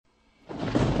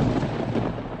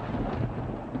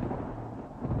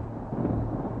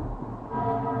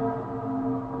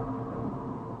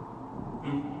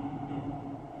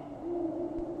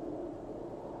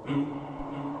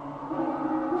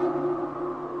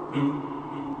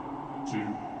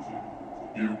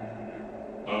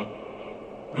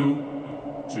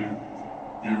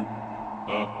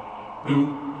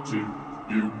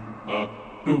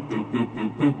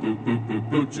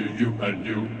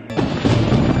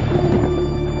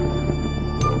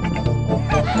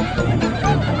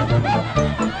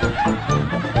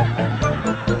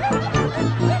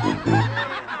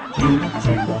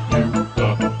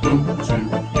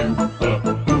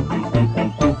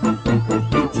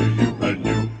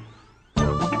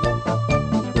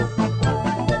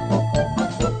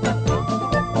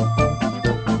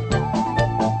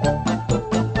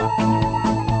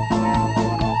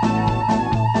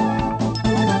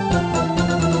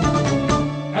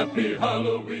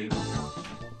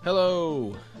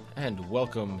Hello, and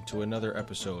welcome to another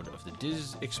episode of the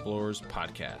Diz Explorers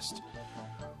podcast,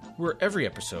 where every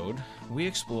episode we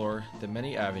explore the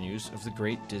many avenues of the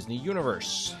great Disney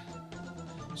universe.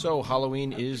 So,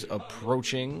 Halloween is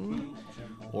approaching,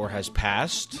 or has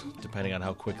passed, depending on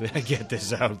how quickly I get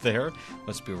this out there.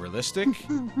 Let's be realistic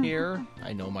here.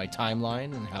 I know my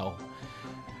timeline and how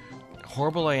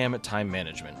horrible I am at time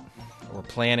management, or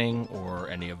planning, or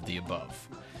any of the above.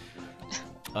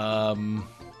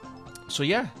 So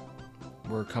yeah,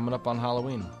 we're coming up on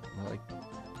Halloween.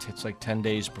 It's like 10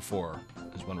 days before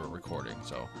is when we're recording.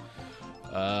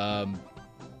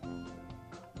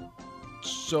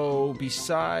 So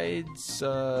besides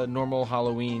normal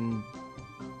Halloween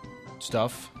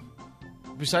stuff,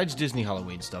 besides Disney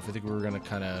Halloween stuff, I think we're gonna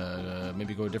kind of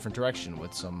maybe go a different direction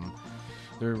with some.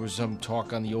 There was some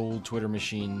talk on the old Twitter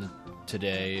machine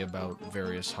today about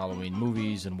various Halloween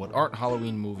movies and what aren't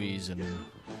Halloween movies and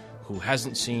who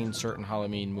hasn't seen certain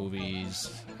Halloween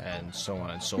movies and so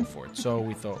on and so forth. So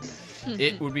we thought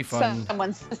it would be fun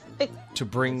to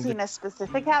bring seen a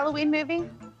specific Halloween movie?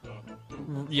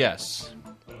 Yes.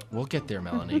 We'll get there,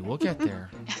 Melanie. We'll get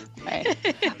there. Right.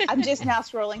 I'm just now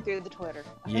scrolling through the Twitter.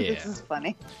 Yeah. This is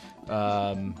funny.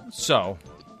 So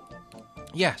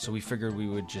we figured we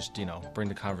would just, bring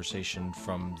the conversation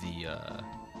from the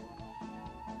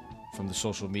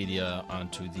social media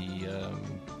onto the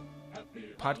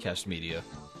podcast media,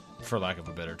 for lack of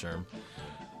a better term.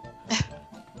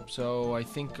 So I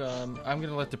think I'm going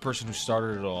to let the person who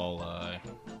started it all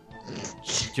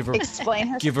explain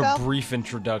herself. Give a brief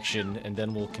introduction, and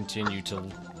then we'll continue to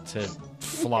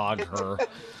flog her.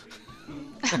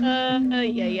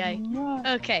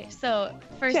 Okay, so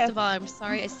first of all, I'm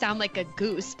sorry I sound like a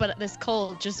goose, but this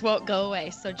cold just won't go away,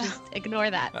 so just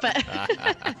ignore that. But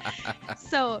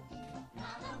so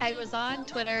I was on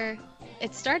Twitter.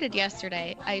 It started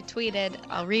yesterday. I tweeted,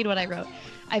 I'll read what I wrote.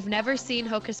 I've never seen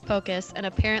Hocus Pocus, and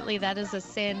apparently that is a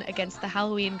sin against the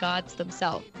Halloween gods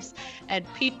themselves. And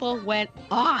people went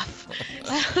off.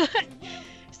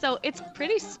 So it's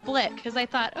pretty split, because I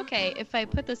thought, okay, if I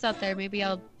put this out there, maybe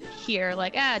I'll hear,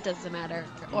 it doesn't matter.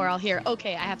 Or I'll hear,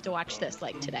 okay, I have to watch this,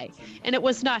 today. And it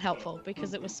was not helpful,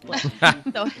 because it was split.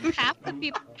 So half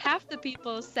the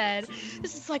people said,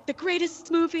 this is, the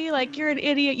greatest movie. You're an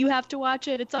idiot. You have to watch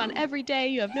it. It's on every day.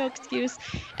 You have no excuse.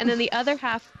 And then the other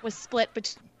half was split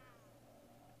between,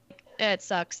 it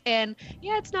sucks. And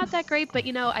yeah, it's not that great, but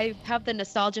I have the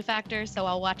nostalgia factor, so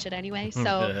I'll watch it anyway.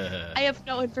 So I have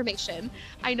no information.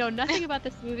 I know nothing about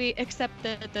this movie except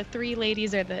the three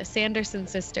ladies are the Sanderson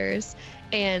sisters,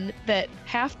 and that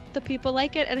half the people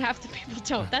like it and half the people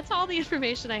don't. That's all the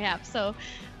information I have. So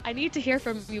I need to hear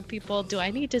from you people. Do I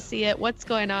need to see it? What's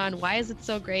going on? Why is it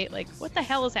so great? What the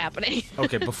hell is happening?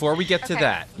 Okay, before we get to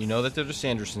that, you know that they're the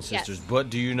Sanderson sisters, yes.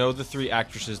 But do you know the three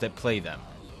actresses that play them?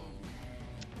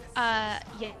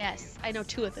 Yes, I know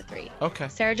two of the three. Okay.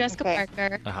 Sarah Jessica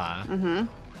Parker. Uh-huh. Mm-hmm.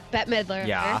 Bette Midler.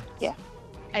 Yeah. Yeah.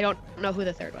 I don't know who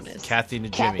the third one is. Kathy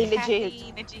Najimy.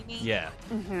 Kathy Najimy. Yeah.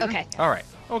 Mm-hmm. Okay. All right.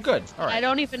 Oh, good. All right. I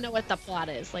don't even know what the plot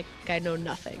is. I know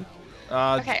nothing.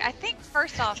 Okay, I think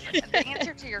first off, the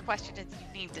answer to your question is you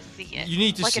need to see it. You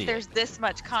need to see it. If there's this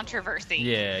much controversy,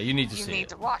 yeah, you need to see it. You need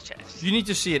to watch it. You need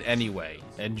to see it anyway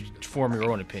and form your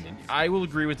own opinion. I will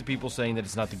agree with the people saying that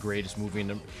it's not the greatest movie.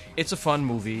 It's a fun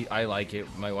movie. I like it.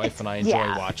 My wife and I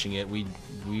enjoy watching it. We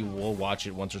will watch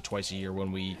it once or twice a year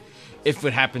if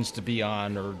it happens to be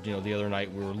on, or the other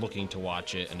night we were looking to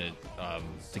watch it and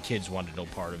the kids wanted no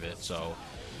part of it, so.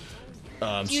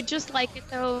 Do you just like it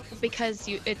though because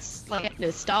it's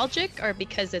nostalgic, or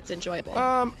because it's enjoyable?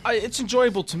 It's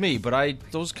enjoyable to me, but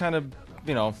those kind of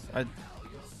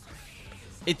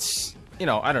it's I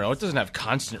don't know. It doesn't have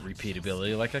constant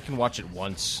repeatability. I can watch it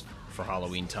once for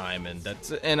Halloween time,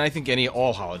 and I think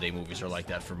all holiday movies are like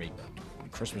that for me.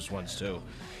 Christmas ones too.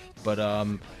 But I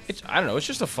don't know. It's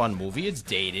just a fun movie. It's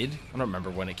dated. I don't remember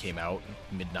when it came out,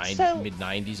 mid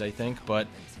 '90s, I think. But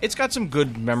it's got some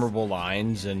good, memorable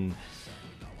lines and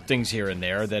things here and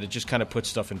there that it just kind of puts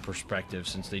stuff in perspective,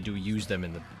 since they do use them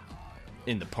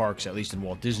in the parks, at least in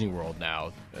Walt Disney World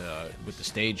now, with the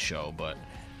stage show. But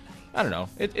I don't know.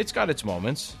 It's got its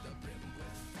moments.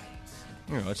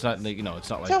 It's not it's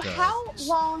not like. So how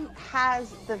long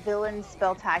has the Villain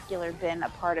Spectacular been a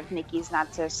part of Mickey's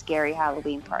Not So Scary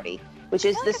Halloween Party, which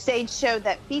is the stage show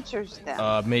that features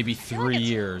them? Maybe 3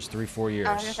 years, 3-4 years.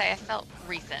 I was gonna say, I felt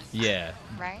recent. Yeah.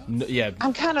 Right. Yeah.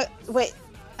 I'm kind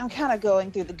of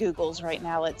going through the Googles right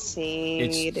now. Let's see.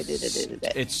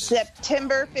 It's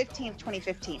September 15th,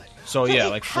 2015. So yeah,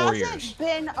 like 4 years. Hasn't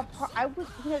been a part. I would,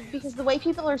 because the way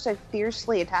people are so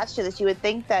fiercely attached to this, you would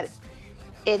think that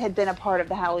it had been a part of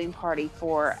the Halloween party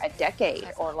for a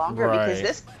decade or longer, Right. because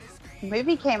this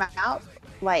movie came out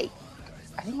like,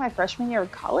 I think, my freshman year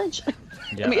of college.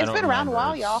 Yeah, I mean, it's don't been around a remember.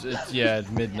 while, y'all. It's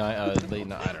late night,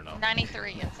 I don't know.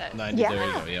 93, it says. 90, Yeah, there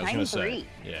you go. Yeah, I was going to say. 93.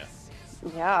 Yeah.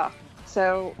 Yeah.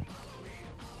 So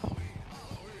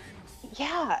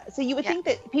you would think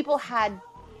that people had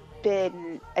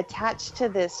been attached to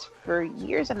this for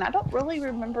years, and I don't really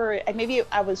remember it. Maybe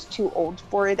I was too old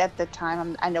for it at the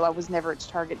time. I know I was never its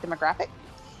target demographic,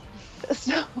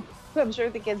 so I'm sure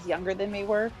the kids younger than me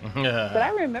were. But I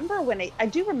remember I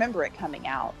do remember it coming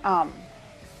out. I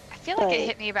feel like it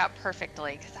hit me about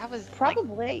perfectly, because I was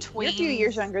Probably like, you're a few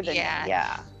years younger than me.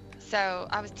 Yeah. So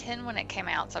I was 10 when it came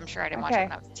out, so I'm sure I didn't watch it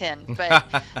when I was 10.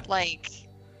 But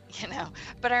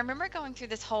but I remember going through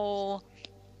this whole,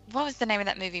 what was the name of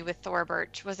that movie with Thora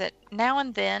Birch? Was it Now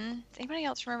and Then? Does anybody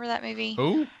else remember that movie?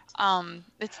 Who?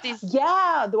 It's these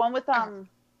the one with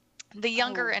the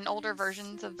younger and older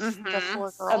versions of the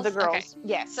four girls. of the girls. Okay.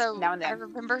 Yes. So Now and Then. I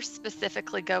remember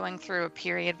specifically going through a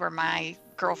period where my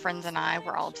girlfriends and I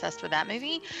were all obsessed with that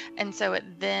movie, and so it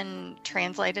then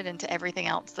translated into everything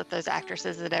else that those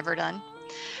actresses had ever done.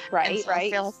 Right. And so I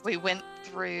feel like we went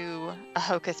through a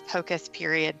Hocus Pocus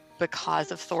period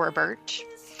because of Thora Birch.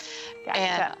 Gotcha.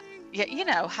 And yeah, you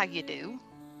know how you do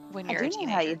when you're a teenager.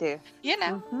 Know how you do. You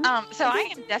know. So I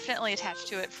am definitely attached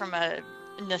to it from a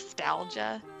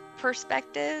nostalgia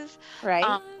perspective, Right.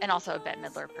 and also a Bette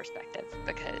Midler perspective,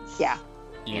 because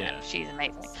you know, she's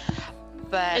amazing.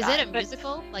 But Is it a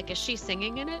musical? Like, is she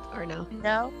singing in it or no?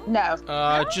 No.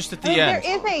 Just at I the mean, end.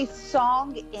 there is a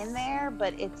song in there,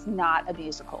 but it's not a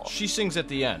musical. She sings at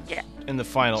the end. Yeah. In the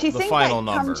final, She the sings final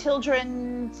like number. Come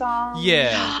Children song.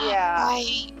 Yeah. Yeah.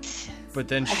 Right. But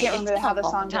then I she, can't remember how the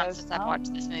song Time goes. since I've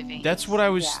watched this movie. that's what I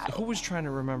was. Yeah. Who was trying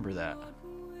to remember that?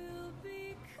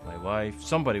 My wife.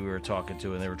 Somebody we were talking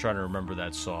to, and they were trying to remember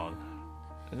that song.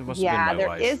 It must have Yeah, been my there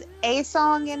wife. is a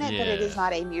song in it, but it Yeah. is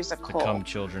not a The musical. Come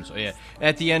Children. So yeah.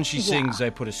 At the end, she sings "I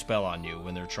Put a Spell on You"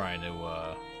 when they're trying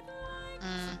to.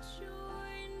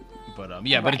 But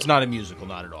yeah, but it's not a musical,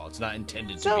 not at all. It's not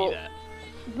intended to So- be that.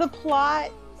 The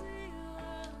plot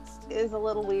is a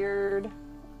little weird,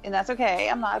 and that's okay.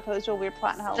 I'm not opposed to a weird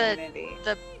plot in a Halloween movie.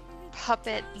 The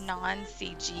puppet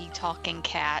non-CG talking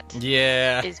cat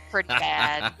Yeah. is pretty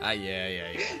bad.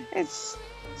 yeah. It's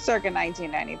circa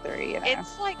 1993, you know.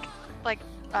 It's like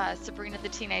Sabrina the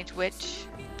Teenage Witch,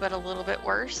 but a little bit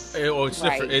worse. Oh, it's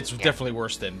Right. different. It's definitely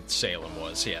worse than Salem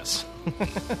was. Yes.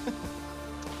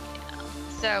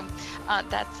 So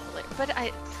that's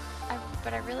hilarious.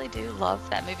 But I really do love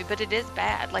that movie. But it is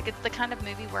bad. Like, it's the kind of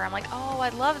movie where I'm like, oh, I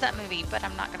love that movie, but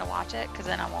I'm not going to watch it because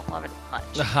then I won't love it as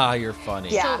much. Ah, you're funny.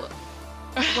 Yeah.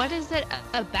 So, what is it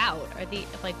about?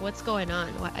 What's going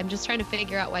on? I'm just trying to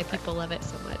figure out why people love it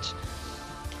so much.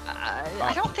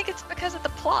 I don't think it's because of the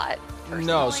plot.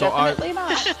 No, personally. so Definitely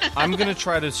not. I'm gonna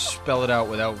try to spell it out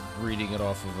without reading it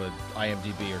off of a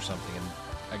IMDb or something, and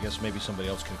I guess maybe somebody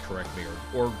else can correct me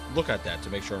or look at that to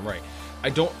make sure I'm right. I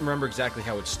don't remember exactly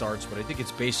how it starts, but I think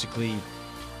it's basically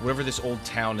whatever this old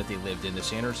town that they lived in. The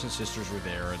Sanderson sisters were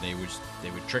there, and they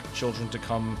would trick children to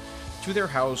come to their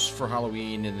house for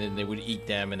Halloween, and then they would eat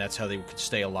them, and that's how they could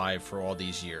stay alive for all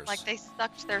these years. Like, they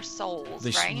sucked their souls,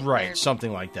 Right, right?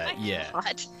 something like that. My Yeah.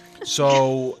 God.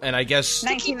 So, and I guess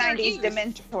 1990s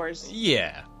Dementors.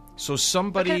 yeah. So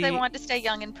somebody Because they wanted to stay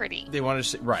young and pretty. They wanted to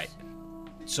say, right.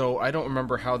 So I don't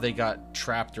remember how they got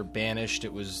trapped or banished.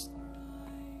 It was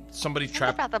somebody Remember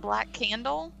trapped. about the black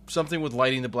candle? Something with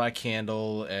lighting the black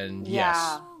candle, and Yeah.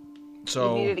 yes.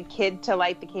 So You needed a kid to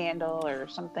light the candle or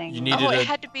something. You needed Oh, a- it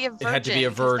had to be a virgin. it had to be a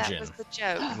 'cause virgin. That was the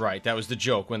joke. right, that was the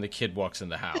joke when the kid walks in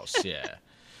the house. Yeah.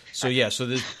 So yeah, so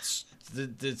this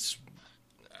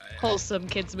Wholesome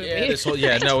kids movie. yeah, this whole,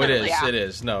 yeah, no, it is, Yeah. it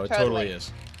is, no, it Totally. totally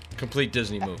is, complete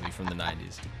Disney movie from the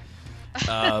 '90s.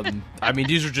 I mean,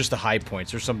 these are just the high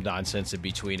points. There's some nonsense in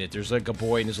between it. There's like a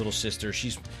boy and his little sister.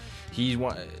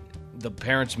 The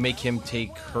parents make him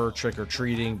take her trick or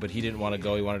treating, but he didn't want to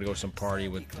go. He wanted to go to some party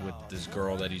with this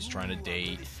girl that he's trying to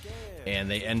date. And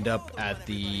they end up at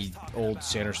the old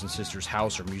Sanderson sisters'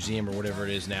 house or museum or whatever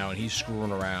it is now, and he's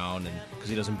screwing around because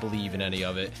he doesn't believe in any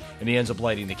of it. And he ends up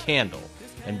lighting the candle.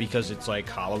 And because it's like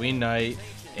Halloween night,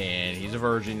 and he's a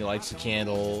virgin, he lights the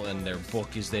candle, and their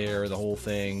book is there, the whole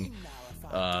thing.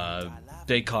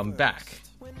 They come back.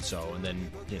 So, and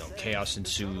then, chaos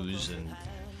ensues, and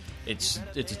it's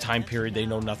a time period they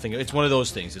know nothing. It's one of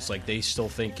those things. It's like they still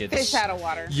think it's... Fish out of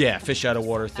water. Yeah, fish out of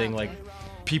water thing. Like,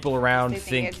 people around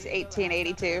think it's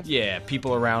 1882. Yeah,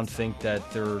 people around think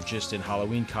that they're just in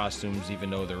Halloween costumes, even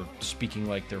though they're speaking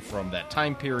like they're from that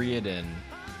time period. And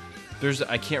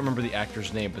I can't remember the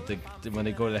actor's name, but when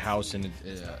they go to the house and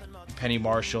Penny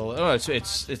Marshall,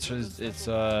 it's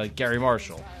Gary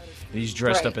Marshall. And he's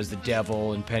dressed up as the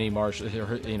devil, and Penny Marshall,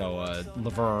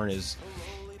 Laverne is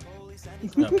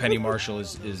Penny Marshall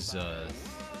is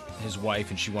his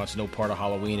wife, and she wants no part of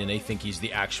Halloween, and they think he's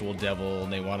the actual devil,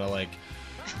 and they want to like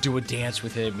do a dance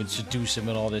with him and seduce him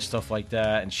and all this stuff like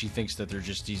that. And she thinks that they're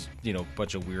just these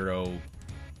bunch of weirdo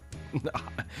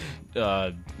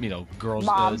girls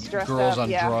on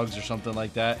drugs or something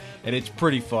like that. And it's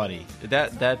pretty funny.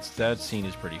 That scene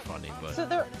is pretty funny. But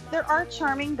so there are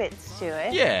charming bits to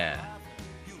it. Yeah.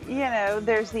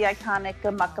 There's the iconic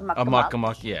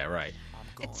amok. Yeah, right.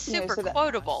 It's super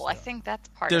quotable. I think that's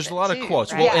part There's of it, a lot too, of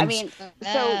quotes. Right? Well,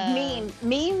 I mean,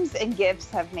 memes and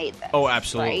GIFs have made this. Oh,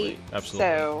 absolutely. Right? Absolutely.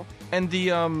 So,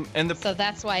 so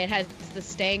that's why it has the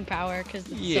staying power, because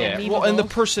it's so memeable. Well, and the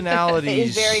personalities... It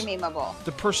is very memeable.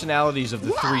 The personalities of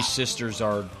the three sisters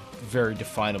are very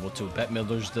definable, too. Bette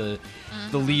Midler's the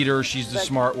leader. She's the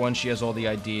smart one. She has all the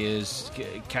ideas.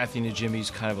 Kathy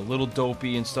Najimy's kind of a little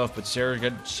dopey and stuff, but Sarah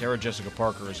Jessica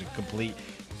Parker is a complete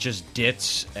just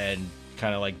ditz and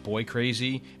kind of like boy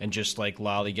crazy and just like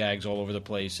lollygags all over the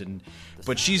place.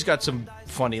 But she's got some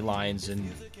funny lines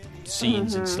and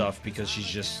scenes and stuff because she's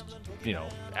just,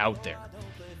 out there.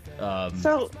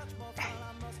 So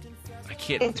I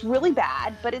can't. It's really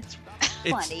bad, but it's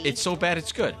funny. It's so bad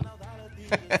it's good.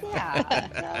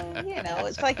 Yeah,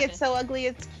 it's like it's so ugly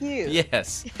it's cute.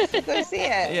 Yes. Go see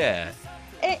it. Yeah.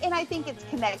 And I think its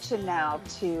connection now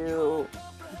to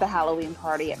the Halloween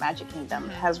party at Magic Kingdom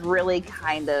has really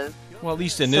kind of at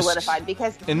least in solidified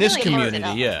because in this community,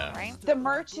 right? The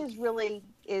merch is really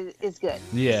is good.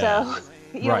 Yeah. So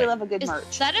you really love a good merch.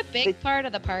 Is that a big part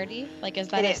of the party? Like, is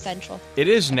that essential? It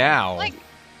is now. It's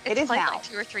played like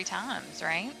 2 or 3 times,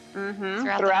 right? Mm-hmm.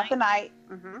 Throughout the night.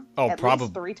 Mm-hmm. Oh, probably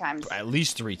 3 times. At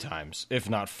least 3 times, if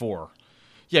not 4.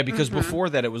 Yeah, because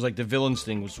before that, it was like the villains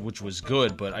thing, which was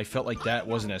good, but I felt like that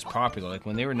wasn't as popular. Like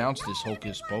when they announced this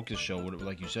Hocus Pocus show,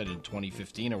 like you said, in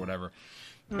 2015 or whatever,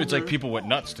 it's like people went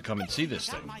nuts to come and see this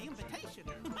thing.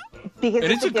 Because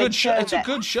it's a good show. It's a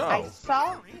good show.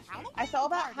 I saw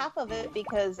about half of it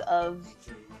because of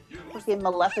freaking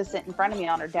Maleficent in front of me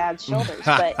on her dad's shoulders,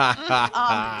 but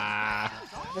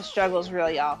the struggle's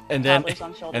really off. And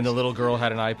the little girl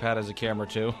had an iPad as a camera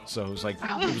too, so it was like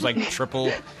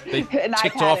triple. They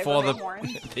ticked off all the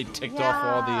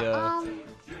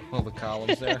all the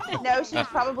columns there. No, she was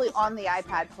probably on the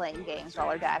iPad playing games while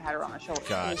her dad had her on her shoulder.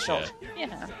 Gotcha.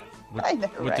 Yeah.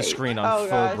 With the screen on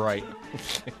full bright.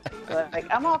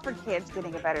 Like, I'm all for kids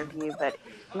getting a better view, but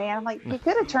man, I'm like, you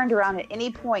could have turned around at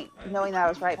any point knowing that I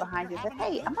was right behind you and said,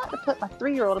 hey, I'm about to put my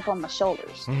 3-year-old up on my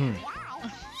shoulders.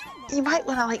 Mm-hmm. You might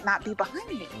want to not be behind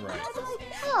me. Right.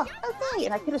 Oh, okay.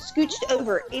 And I could have scooched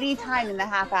over any time in the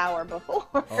half hour before.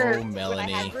 Oh, Melanie. When I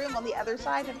had room on the other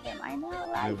side of him. I know,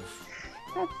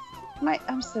 right?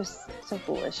 I'm so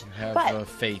foolish. You have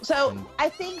faith. So I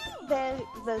think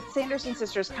the Sanderson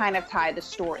sisters kind of tie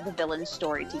the villain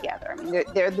story together. I mean,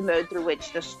 they're the mode through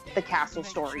which the castle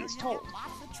story is told.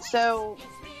 So,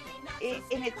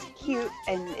 and it's cute,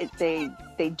 and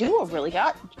they do a really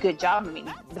good job. I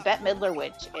mean, the Bette Midler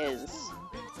witch is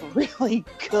really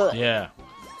good. Yeah.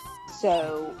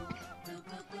 So,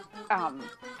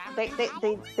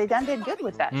 they done did good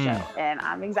with that show, and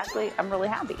I'm really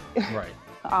happy. Right.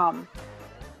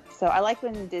 So I like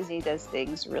when Disney does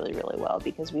things really, really well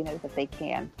because we know that they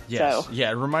can. Yes. So, yeah,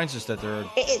 it reminds us that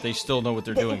they still know what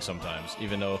they're doing sometimes,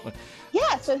 even though.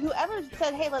 Yeah. So whoever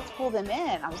said, "Hey, let's pull them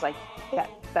in," I was like,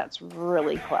 "That's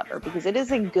really clever," because it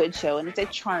is a good show and it's a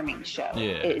charming show.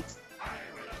 Yeah.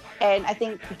 And I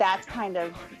think that's kind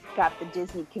of got the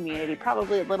Disney community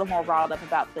probably a little more riled up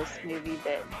about this movie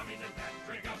that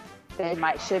they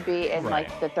should be. And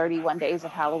like the 31 Days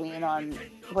of Halloween on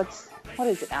what's what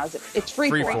is it now? It's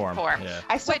Freeform. Freeform. Yeah.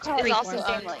 I still Which call it is also Freeform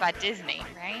owned Family. by Disney,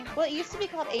 right? Well, it used to be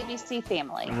called ABC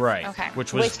Family. Right. Okay.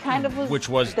 Which Kind of was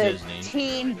the Disney.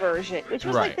 teen version, which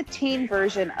was like the teen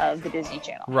version of the Disney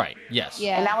Channel. Right. Yes.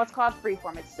 Yeah. And now it's called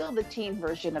Freeform. It's still the teen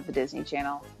version of the Disney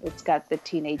Channel. It's got the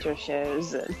teenager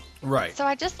shows. Right. So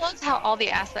I just loved how all the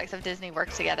aspects of Disney work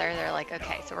together. They're like,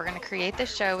 okay, so we're going to create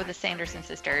this show with the Sanderson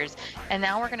sisters, and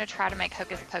now we're going to try to make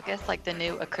Hocus Pocus like the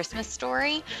new A Christmas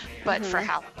Story, but for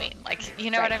Halloween. Like,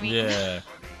 you know what I mean? Yeah.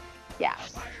 Yeah.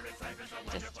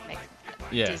 Just makes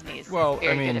Disney's Well,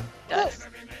 very I mean, good at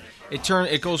it does.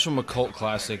 it goes from a cult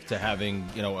classic to having,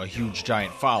 a huge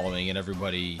giant following and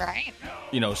everybody, Right.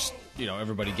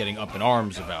 Everybody getting up in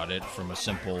arms about it from a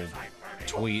simple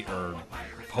tweet or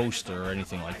poster or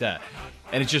anything like that.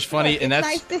 And it's just funny, It's and that's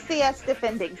nice to see us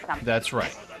defending something. that's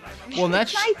right. Well, and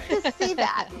that's Nice to see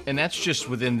that. and that's just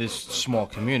within this small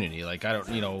community. Like, I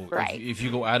don't, Right. if you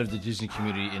go out of the Disney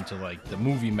community into like the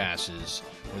movie masses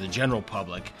or the general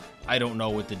public, I don't know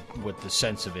what the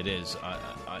sense of it is.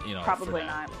 Probably for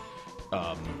that.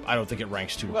 not. I don't think it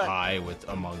ranks too Look, high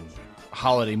among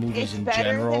holiday movies It's in better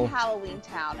general. than Halloween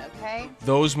Town, okay?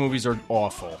 Those movies are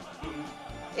awful.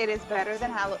 It is better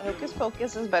than Hocus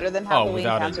Pocus is better than Oh, Halloween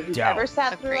without Town. a So if you've doubt. ever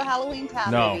sat through a Agreed. Halloween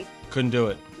Town No, movie, couldn't do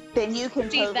it. then you can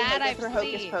See, totally that make it I've through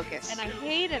Hocus seen, Pocus. and I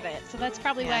hated it. So that's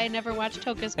probably why I never watched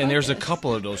Hocus Pocus. And there's a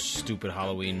couple of those stupid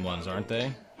Halloween ones, aren't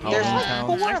they? There's Halloween like Town.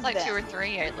 four There's of like them. 2 or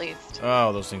 3 at least.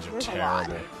 Oh, those things are There's a lot.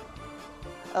 terrible.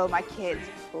 Oh, my kids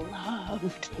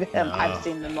loved them. No, I've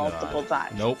seen them multiple God.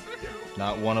 times. Nope.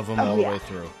 Not one of them Oh, all the yeah. way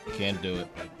through. Can't do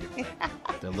it.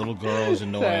 The little girl's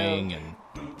annoying, and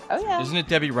Oh, yeah. isn't it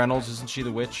Debbie Reynolds? Isn't she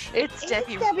the witch? It's It's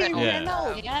Debbie Debbie Reynolds. Yeah.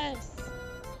 Reynolds. Yes.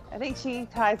 I think she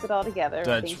ties it all together. I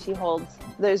That's- think she holds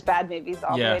those bad movies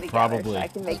all Yeah, the way together. probably. So I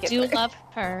can I make it. do through. love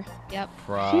her. Yep. She's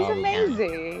Probably.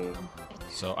 amazing.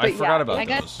 So But I yeah, forgot about I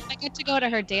got those. to go to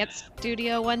her dance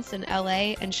studio once in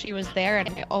LA, and she was there, and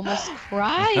I almost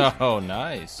cried. Oh,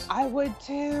 nice. I would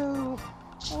too.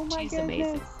 Oh my She's goodness.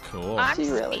 amazing. Cool. I'm She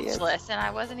really is. speechless, and I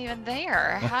wasn't even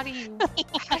there. How do you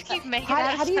make it How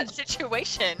out of do you- that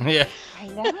situation? Yeah. I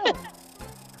know.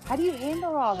 How do you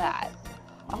handle all that?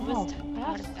 It was Oh,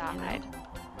 I would tough. have died.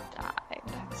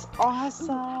 that's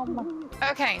awesome.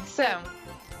 Okay, so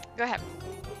go ahead.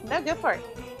 No, go for it.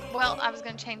 Well, I was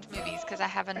going to change movies because I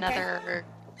have another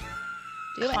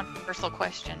Do it. controversial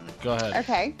question. Go ahead.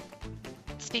 Okay.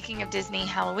 Speaking of Disney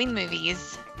Halloween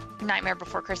movies, Nightmare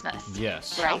Before Christmas.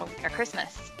 Yes. Right. Halloween or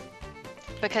Christmas.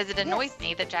 Because it annoys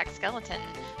me that Jack Skellington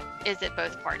is at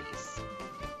both parties.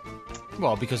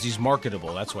 Well, because he's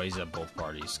marketable. That's why he's at both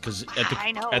parties. Because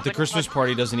I know, at the but Christmas look-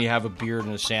 party, doesn't he have a beard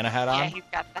and a Santa hat on? Yeah, he's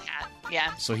got the hat.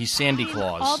 Yeah. So he's Sandy All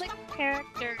Claus. the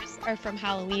characters are from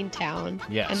Halloween Town.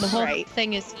 Yes. And the whole Right.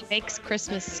 thing is he makes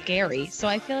Christmas scary. So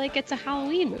I feel like it's a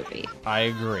Halloween movie. I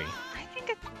agree.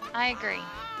 I agree.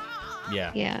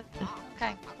 Yeah. Yeah.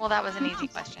 Okay. Well, that was an easy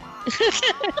question.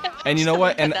 And you know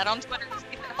what? Put And that on Twitter to see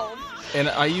if it holds. and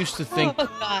I used to think. Oh,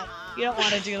 God. You don't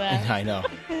want to do that. I know.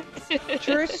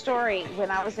 True story. When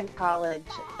I was in college,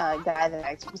 a guy that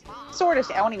I was sort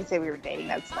of, I won't even say we were dating.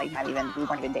 That's like not even, we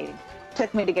weren't even dating.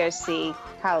 Took me to go see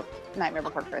Nightmare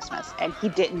Before Christmas, and he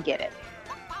didn't get it.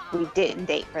 We didn't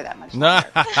date for that much longer.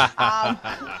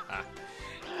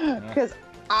 Because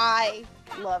I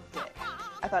loved it.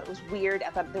 I thought it was weird. I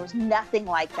thought there was nothing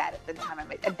like that at the time.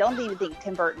 I don't even think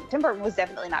Tim Burton was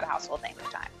definitely not a household name at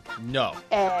the time. No.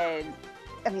 And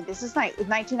I mean, this is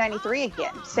 1993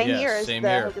 again. Same Yes, year as same the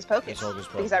year. Hocus Pocus. It's Hocus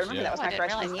Because I Pocus, remember yeah. that was I my didn't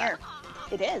freshman realize year.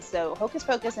 It is. So Hocus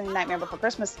Pocus and Nightmare Before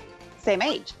Christmas, same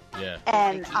age. Yeah.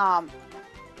 And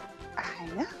I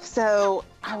know. So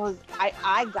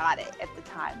I got it at the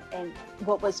time. And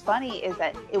what was funny is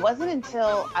that it wasn't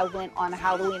until I went on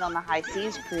Halloween on the High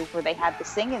Seas cruise where they had the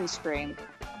sing-in scream,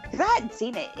 because I hadn't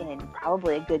seen it in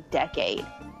probably a good decade.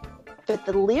 But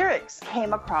the lyrics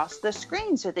came across the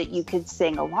screen so that you could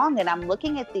sing along. And I'm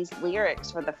looking at these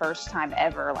lyrics for the first time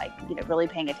ever, like, really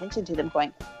paying attention to them,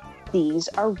 going, these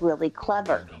are really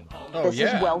clever. Oh, This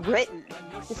yeah. is well written.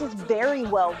 This is very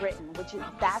well written,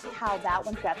 that's how that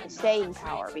one's got the staying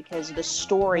power, because the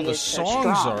story Well, the is so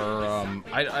songs strong.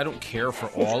 are. I don't care for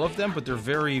all of them, but they're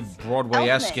very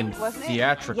Broadway-esque and Elfman, wasn't it?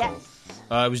 theatrical. Yes.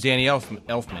 It was Danny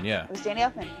Elfman, yeah. It was Danny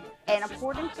Elfman. And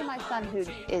according to my son, who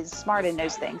is smart and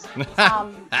knows things, he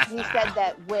said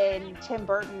that when Tim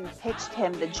Burton pitched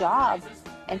him the job,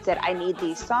 and said, I need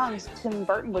these songs, Tim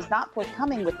Burton was not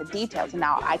forthcoming with the details. And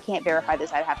now I can't verify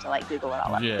this. I'd have to like Google it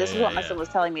all up. This is what my son was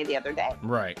telling me the other day.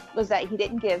 Right. Was that he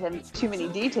didn't give him too many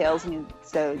details. And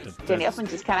so Danny Elfman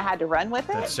just kind of had to run with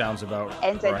it. That sounds about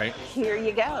and said, right. Here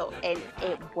you go. And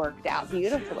it worked out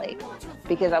beautifully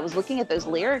because I was looking at those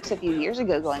lyrics a few years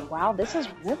ago going, wow, this is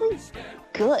really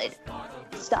good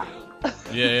stuff.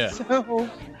 Yeah. So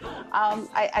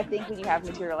I think when you have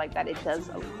material like that, it does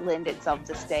lend itself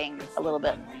to staying a little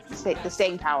bit, the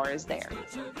staying power is there.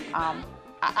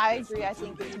 I agree. I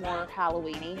think it's more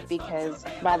Halloween-y because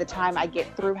by the time I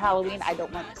get through Halloween, I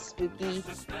don't want spooky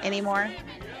anymore.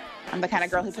 I'm the kind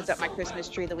of girl who puts up my Christmas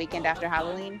tree the weekend after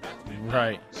Halloween.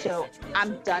 Right. So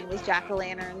I'm done with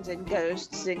jack-o'-lanterns and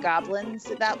ghosts and goblins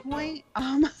at that point.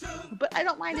 But I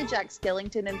don't mind a Jack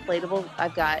Skellington inflatable.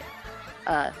 I've got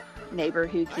a neighbor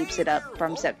who keeps it up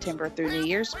from September through New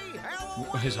Year's.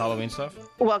 His Halloween stuff?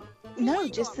 Well, no,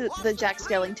 just the Jack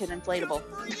Skellington inflatable.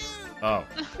 Oh.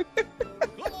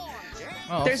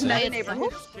 There's another neighbor who...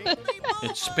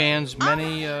 It spans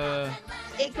many...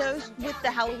 It goes with the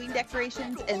Halloween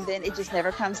decorations, and then it just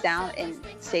never comes down and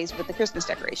stays with the Christmas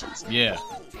decorations. Yeah.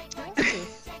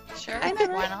 Sure. I know.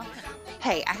 Why not?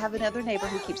 Hey, I have another neighbor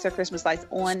who keeps their Christmas lights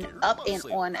up and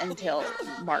on until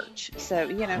March. So,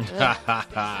 you know.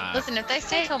 Listen, if they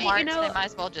stay till March, you know, they might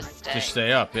as well just stay. Just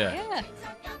stay up, yeah. Yeah.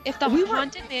 If the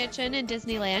Haunted Mansion in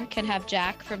Disneyland can have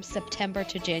Jack from September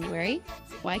to January,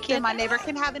 why Then can't my neighbor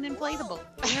can have an inflatable.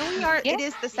 Here we are. Yeah. It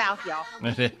is the South, y'all.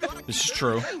 This is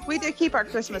true. We do keep our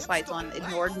Christmas lights on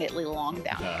inordinately long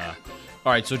down there.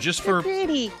 All right, so just for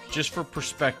Pretty.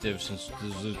 perspective, since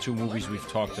these are the two movies we've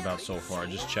talked about so far,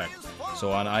 just check.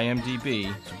 So on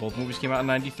IMDb, so both movies came out in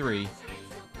 '93.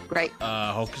 Right.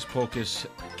 Hocus Pocus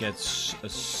gets a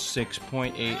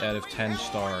 6.8 out of 10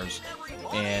 stars,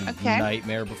 and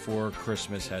Nightmare Before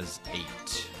Christmas has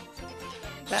 8.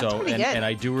 That's pretty good. And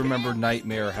I do remember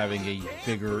Nightmare having a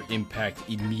bigger impact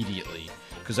immediately.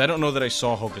 Because I don't know that I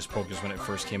saw Hocus Pocus when it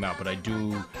first came out, but I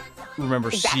do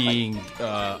remember seeing,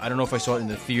 I don't know if I saw it in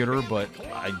the theater, but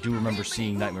I do remember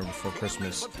seeing Nightmare Before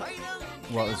Christmas.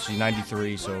 Well, let's see,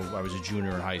 93, so I was a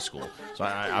junior in high school. So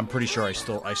I'm pretty sure I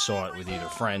saw it with either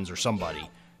friends or somebody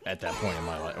at that point in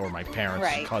my life, or my parents,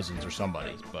 and cousins, or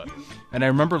somebody. And I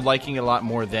remember liking it a lot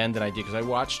more then than I did, because I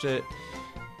watched it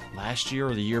last year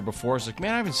or the year before. I was like,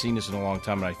 man, I haven't seen this in a long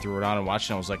time, and I threw it on and watched it,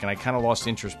 and I was like, and I kind of lost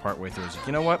interest partway through. I was like,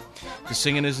 you know what? The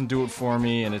singing doesn't do it for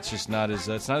me, and it's just not as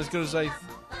good as I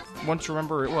once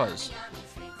remember it was.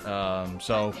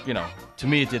 So, you know, to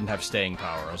me, it didn't have staying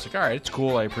power. I was like, all right, it's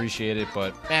cool, I appreciate it,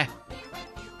 but I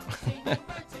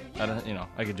don't, you know,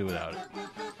 I could do without it.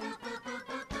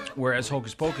 Whereas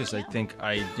Hocus Pocus, I think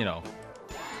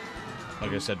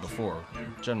like I said before,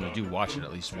 generally do watch it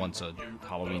at least once a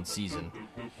Halloween season.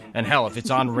 And hell, if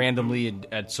it's on randomly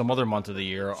at some other month of the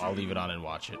year, I'll leave it on and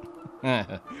watch it.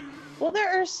 Well,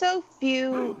 there are so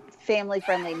few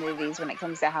family-friendly movies when it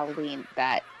comes to Halloween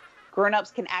that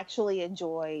grown-ups can actually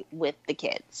enjoy with the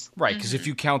kids. Right, because if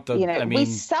you count the, we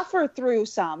suffer through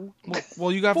some.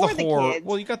 Well, you got the horror. Kids.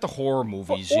 Well, you got the horror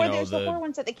movies. Or there's the horror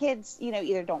ones that the kids,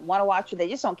 either don't want to watch or they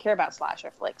just don't care about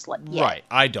slasher flicks. Right,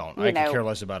 I don't. I can care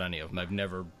less about any of them. I've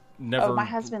never. Oh, my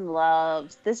husband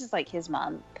loves. This is like his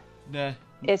month. Nah.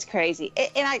 It's crazy,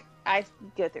 and I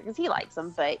go through because he likes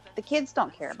them, but the kids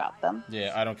don't care about them.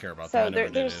 Yeah, I don't care about that. So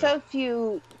there's so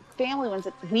few family ones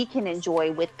that we can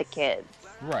enjoy with the kids.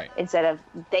 Right. Instead of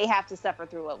they have to suffer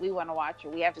through what we want to watch, or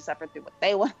we have to suffer through what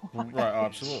they want to watch. Right,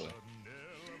 absolutely.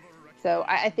 So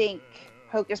I think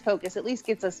Hocus Pocus at least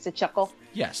gets us to chuckle.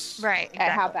 Yes. Right. Exactly.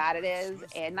 At how bad it is.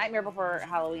 And Nightmare Before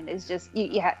Halloween is just,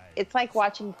 it's like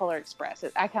watching Polar Express.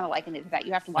 I kind of liken it to that.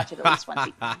 You have to watch it at least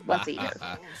once a year.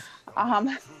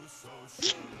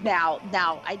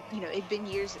 Now, it'd been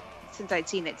years since I'd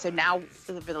seen it. So now,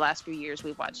 for the last few years,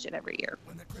 we've watched it every year.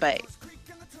 But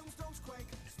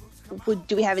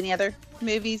do we have any other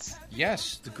movies?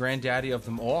 Yes, the granddaddy of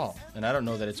them all. And I don't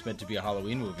know that it's meant to be a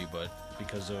Halloween movie, but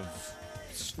because of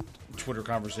Twitter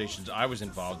conversations I was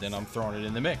involved in, I'm throwing it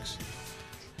in the mix.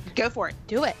 Go for it.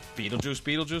 Do it.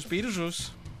 Beetlejuice.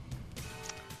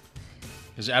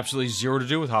 Has absolutely zero to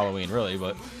do with Halloween, really,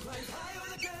 but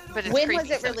it's when creepy,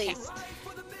 was it released?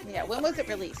 Yeah, when was it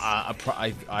released?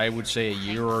 I would say a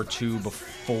year or two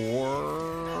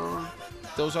before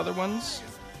those other ones.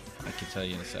 I can tell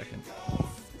you in a second.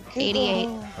 88.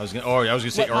 I was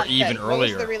gonna say, or even earlier. What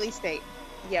was the release date?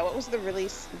 Yeah, what was the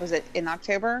release? Was it in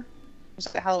October? Was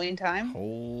it Halloween time?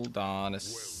 Hold on a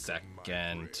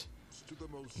second.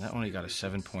 That one got a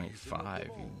 7.5.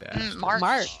 You bastard.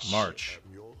 March.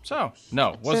 So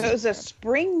no, wasn't. So it was a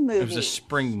spring movie. It was a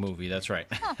spring movie. That's right.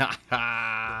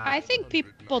 I think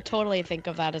people totally think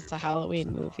of that as a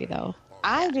Halloween movie, though.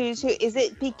 I do too. Is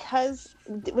it because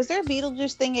was there a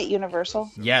Beetlejuice thing at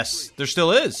Universal Yes, there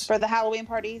still is. for the Halloween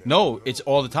party? No, it's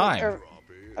all the time.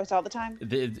 Oh, it's all the time.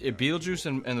 Beetlejuice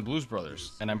and the Blues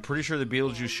Brothers, and I'm pretty sure the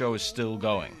Beetlejuice show is still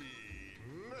going.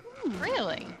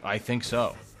 Really? I think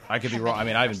so. I could be wrong. I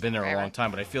mean, I haven't been there in a long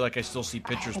time, but I feel like I still see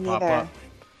pictures pop neither. up.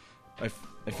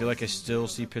 I feel like I still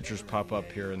see pictures pop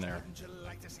up here and there.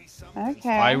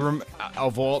 Okay.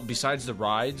 Besides the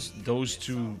rides, those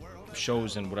two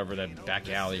shows and whatever that back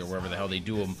alley or wherever the hell they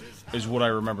do them is what I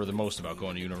remember the most about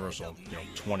going to Universal.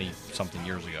 20 something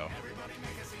years ago.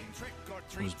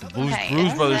 It was the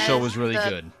Blues Brothers show was really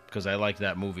good because I liked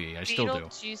that movie. I still do.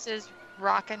 Beetlejuice's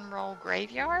Rock and Roll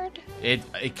Graveyard.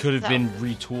 It could have been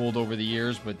retooled over the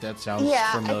years, but that sounds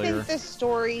familiar. I think the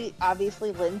story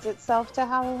obviously lends itself to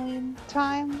Halloween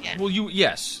time. Yeah. Well,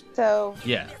 yes. So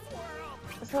Yeah.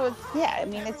 So I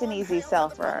mean, it's an easy sell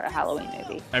for a Halloween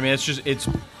movie. I mean, it's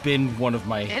been one of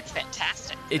my. It's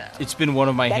fantastic. It's been one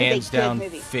of my That is a hands down good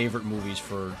movie. favorite movies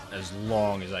for as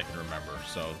long as I can remember.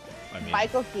 So I mean,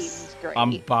 Michael Keaton's great.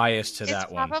 I'm biased to that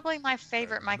It's one. probably my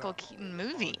favorite Michael Keaton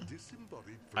movie.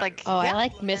 I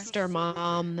like Mr.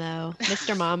 Mom, though.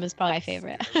 Mr. Mom is probably my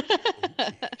favorite.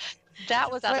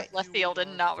 That was out of left field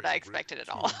and not what I expected at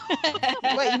all.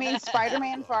 What, you mean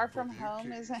Spider-Man Far From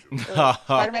Home?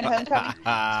 Spider-Man Homecoming?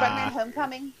 Spider-Man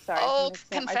Homecoming? Sorry. Oh,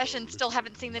 confession, still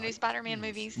haven't seen the new Spider-Man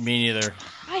movies. Me neither.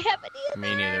 I haven't either.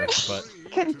 Me neither. But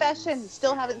Confession,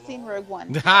 still haven't seen Rogue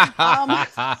One.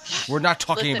 we're not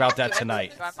talking Listen, about that I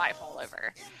tonight. might fall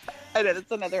over. I know,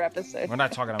 that's another episode. We're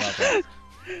not talking about that.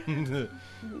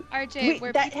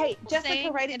 RJ, Hey,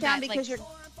 Jessica, write it down because you're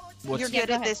good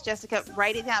at this, Jessica.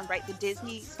 Write it down. Write the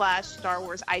Disney/Star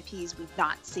Wars IPs we've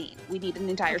not seen. We need an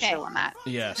entire show on that.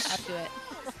 Yes. I'll do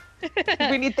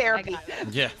it. We need therapy.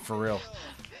 Yeah, for real.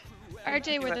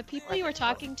 RJ, were the people you were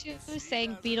talking to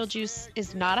saying Beetlejuice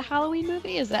is not a Halloween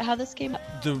movie? Is that how this came up?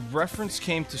 The reference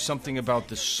came to something about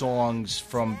the songs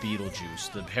from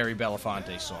Beetlejuice, the Harry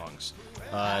Belafonte songs.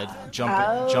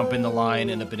 Jump in the Line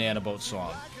and the Banana Boat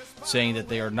song, saying that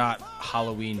they are not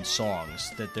Halloween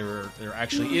songs, that there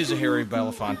actually is a Harry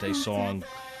Belafonte song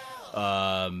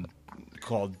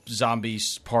called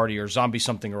Zombie's Party or Zombie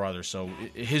something or other. So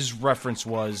his reference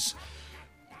was,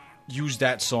 use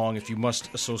that song if you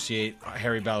must associate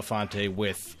Harry Belafonte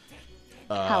with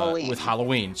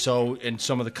Halloween. So, and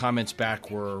some of the comments back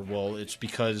were, well, it's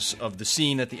because of the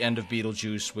scene at the end of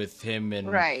Beetlejuice with him and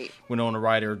Winona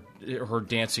Ryder, her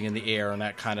dancing in the air, and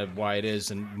that kind of why it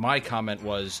is. And my comment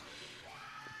was,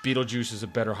 Beetlejuice is a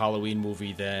better Halloween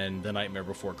movie than The Nightmare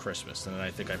Before Christmas. And then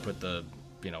I think I put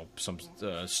some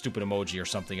stupid emoji or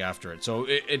something after it. So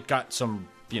it got some,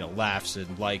 laughs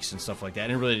and likes and stuff like that.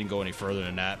 And it really didn't go any further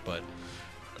than that, but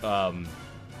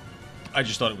I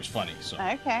just thought it was funny. So.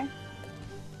 Okay.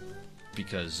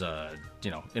 Because,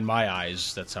 in my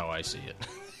eyes, that's how I see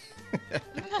it.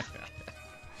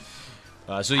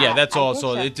 That's all.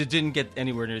 So it didn't get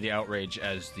anywhere near the outrage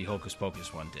as the Hocus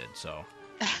Pocus one did. So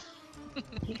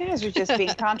you guys are just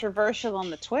being controversial on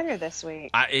the Twitter this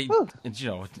week. It's,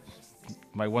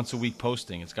 my once a week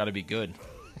posting. It's got to be good.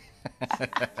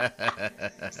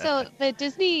 So the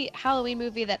Disney Halloween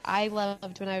movie that I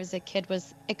loved when I was a kid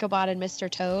was Ichabod and Mr.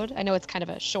 Toad. I know it's kind of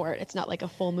a short. It's not like a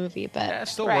full movie, but it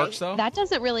still works though. That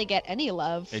doesn't really get any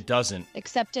love. It doesn't.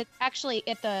 Except it actually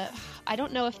I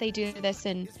don't know if they do this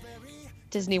in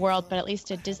Disney World, but at least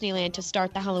at Disneyland, to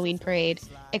start the Halloween parade,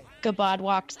 Ichabod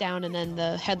walks down and then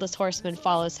the Headless Horseman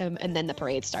follows him and then the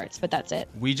parade starts, but that's it.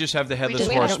 We just have the Headless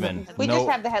Horseman. We just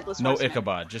have the Headless Horseman. No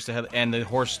Ichabod, just and the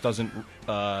horse doesn't,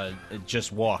 it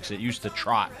just walks. It used to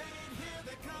trot.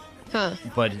 Huh.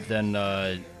 But then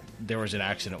there was an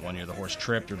accident one year. The horse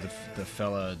tripped or the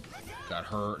fella got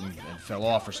hurt and fell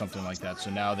off or something like that. So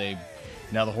now the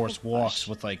horse walks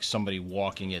with like somebody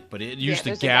walking it, but it used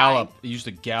to gallop. It used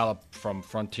to gallop from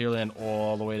Frontierland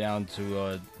all the way down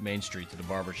to Main Street to the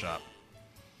barber shop.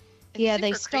 It's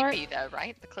they start. Creepy, though,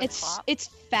 right? It's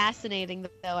fascinating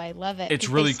though. I love it. It's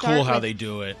really cool how they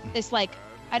do it. It's like,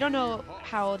 I don't know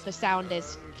how the sound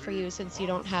is for you since you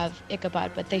don't have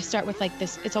Ichabod, but they start with like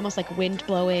this. It's almost like wind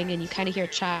blowing, and you kind of hear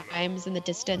chimes in the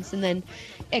distance, and then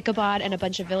Ichabod and a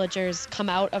bunch of villagers come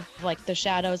out of like the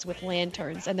shadows with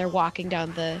lanterns, and they're walking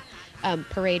down the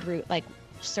parade route, like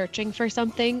searching for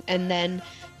something, and then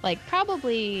like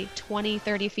probably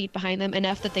 20-30 feet behind them,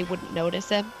 enough that they wouldn't notice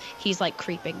him, he's like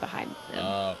creeping behind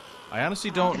them. I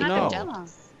honestly don't know.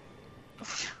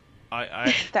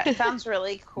 That sounds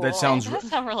really cool. That sounds. That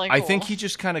sounds really cool. I think he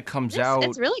just kind of comes out.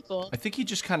 It's really cool. I think he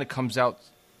just kind of comes out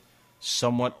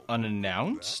somewhat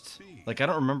unannounced. Like, I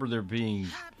don't remember there being.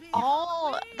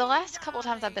 The last couple of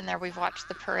times I've been there, we've watched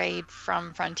the parade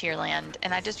from Frontierland,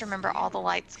 and I just remember all the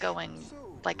lights going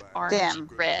like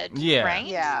orange, red, Yeah. right?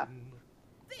 Yeah.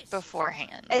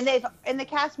 Beforehand. And the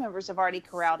cast members have already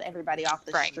corralled everybody off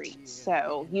the streets,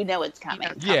 so you know it's coming.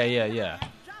 Yeah.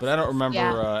 But I don't remember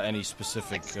any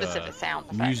specific sound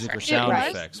effects, music or right? sound It was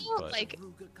effects. still, But like,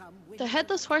 the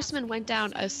Headless Horseman went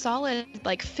down a solid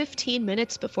 15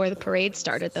 minutes before the parade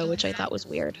started, though, which I thought was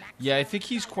weird. yeah, I think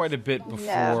he's quite a bit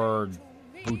before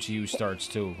Boochie starts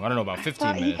too. I don't know, about 15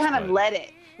 minutes. He kind of but- let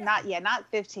it. Not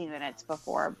 15 minutes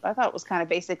before. I thought it was kind of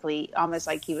basically almost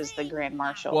like he was the Grand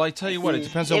Marshal. Well, I tell you what, it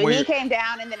depends on where he came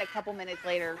down, and then a couple minutes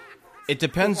later, it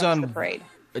depends the on parade.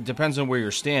 It depends on where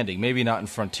you're standing. Maybe not in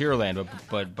Frontierland,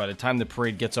 but by the time the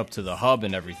parade gets up to the hub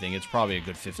and everything, it's probably a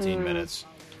good 15 minutes.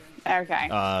 Okay.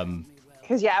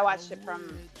 Because I watched it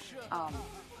from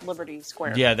Liberty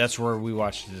Square. Yeah, that's where we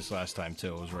watched this last time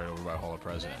too. It was right over by Hall of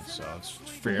Presidents, so it's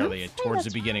fairly towards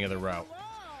the beginning of the route.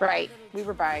 Right. We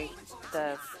were by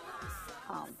the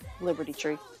Liberty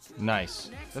Tree.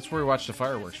 Nice. That's where we watched the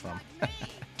fireworks from.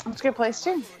 It's a good place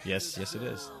too. Yes, it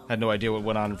is. Had no idea what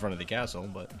went on in front of the castle,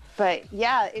 but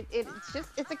yeah,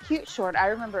 it's a cute short. I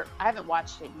remember, I haven't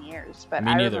watched it in years, but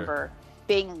Me I neither. remember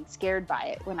being scared by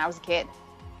it when I was a kid.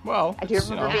 well, I do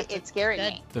remember you know, it scaring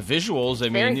me. the visuals. I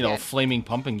Very mean, good. flaming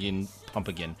pumpkin being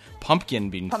Pumpkin.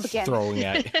 thrown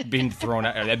at.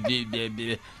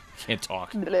 Can't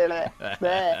talk.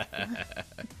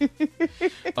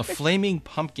 A flaming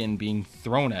pumpkin being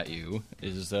thrown at you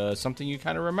is something you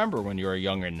kind of remember when you're a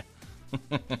youngin'.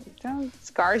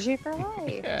 Scars you for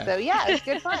life. Yeah. So yeah, it's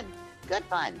good fun. Good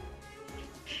fun.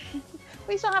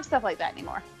 We just don't have stuff like that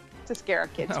anymore to scare our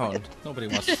kids No, with. nobody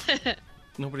wants.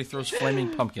 Nobody throws flaming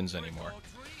pumpkins anymore.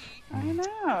 I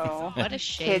know. What a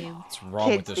shame. What's wrong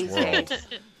with Kids this these world? days.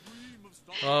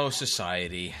 Oh,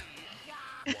 society.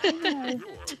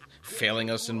 Failing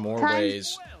us in more Time-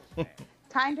 ways.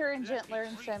 Kinder and gentler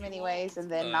in so many ways,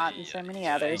 and then not in so many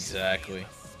others. Exactly.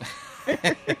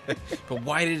 But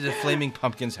why did the flaming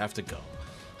pumpkins have to go?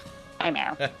 I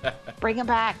know. Bring them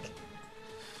back.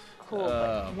 Cool.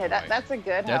 Oh, yeah, boy. that's a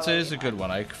good. That is a Halloween good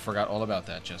one. I forgot all about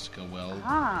that, Jessica. Well one.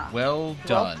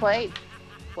 done. Well played.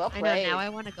 Well I played. know, now I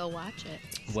want to go watch it.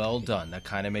 Well done. That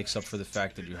kind of makes up for the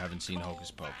fact that you haven't seen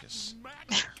Hocus Pocus.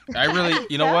 I really,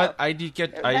 you know what?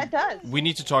 That does. We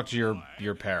need to talk to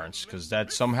your parents because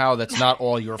that's not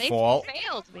all your They fault.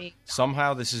 failed me.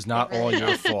 Somehow this is not all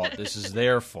your fault. This is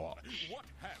their fault.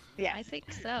 Yeah. I think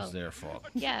It's so. their fault.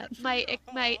 Yeah, my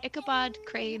Ichabod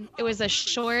Crane, it was a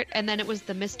short, and then it was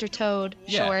the Mr. Toad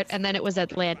Yeah. short, and then it was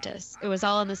Atlantis. It was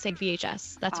all on the same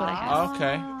VHS. That's what I had.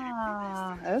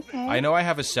 Okay. Okay. I know I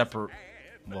have a separate.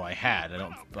 Well, I had. I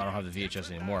don't have the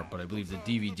VHS anymore, but I believe the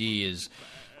DVD is.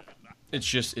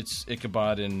 It's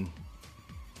Ichabod and.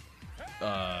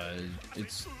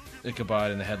 It's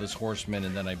Ichabod and the Headless Horseman,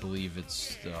 and then I believe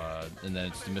it's the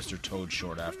Mr. Toad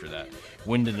short after that.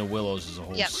 Wind in the Willows is a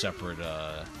whole Yep. separate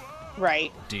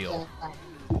Right. deal.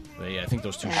 But yeah, I think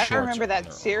those two I shorts. remember are that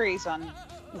they're series on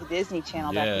the Disney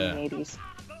Channel back in the 80s.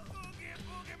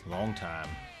 long time.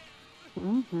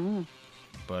 Mm-hmm.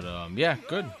 But yeah,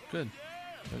 good.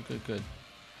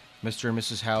 Mr. and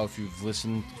Mrs. Howe, if you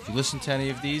listened to any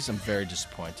of these, I'm very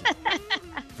disappointed.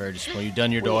 Very disappointed. You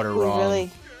done your daughter wrong.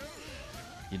 Really,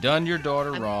 You done your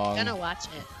daughter I'm wrong. gonna watch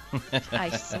it. I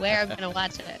swear I'm gonna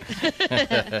watch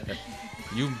it.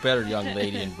 You better, young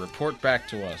lady, and report back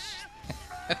to us.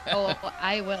 Oh,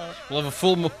 I will. We'll have a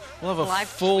full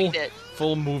Live tweet it.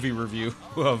 full movie review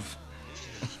of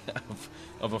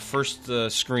of a first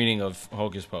screening of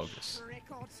Hocus Pocus.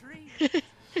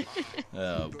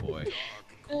 Oh boy.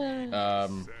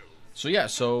 So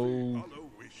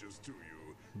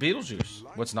Beetlejuice.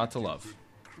 What's not to love?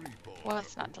 Well,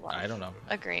 it's not to love. I don't know.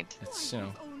 Agreed. It's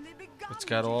it's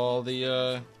got all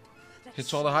the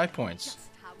hits all the high points.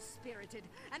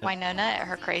 Winona at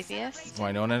her craziest.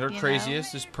 Winona at her You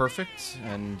craziest is perfect,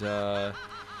 and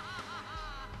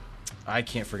I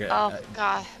can't forget. Oh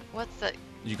God,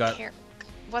 You got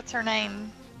what's her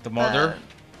name? the mother.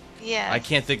 Yeah. I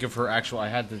can't think of her actual. I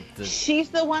had the she's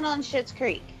the one on Schitt's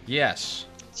Creek. yes.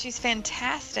 She's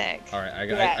fantastic. All right, I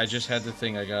Yes. just had the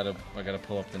thing. I gotta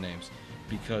pull up the names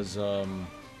because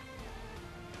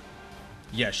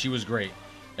yeah, she was great.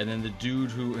 And then the dude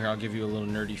who here, I'll give you a little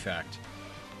nerdy fact.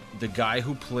 The guy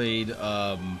who played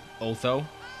Otho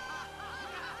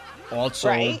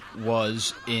also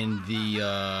was in the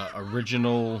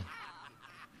original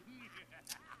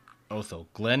Otho.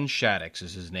 Glenn Shaddix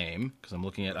is his name, because I'm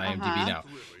looking at IMDb now.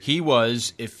 He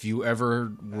was, if you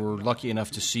ever were lucky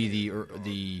enough to see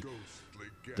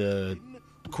the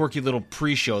quirky little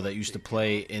pre-show that used to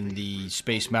play in the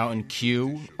Space Mountain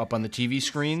queue up on the TV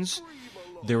screens,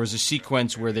 there was a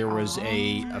sequence where there was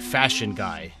a fashion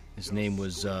guy. His name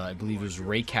was, I believe it was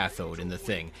Ray Cathode in the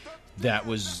thing. That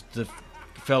was the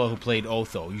fellow who played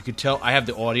Otho. You could tell, I have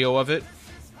the audio of it.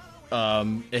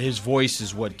 His voice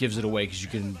is what gives it away, because you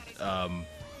can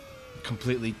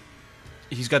completely...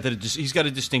 He's got a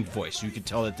distinct voice. You can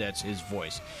tell that that's his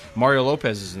voice. Mario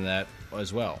Lopez is in that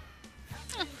as well.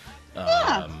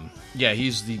 Yeah,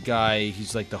 he's the guy.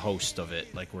 He's like the host of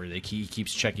it, like where he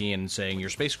keeps checking in and saying your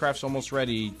spacecraft's almost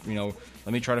ready. You know,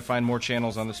 let me try to find more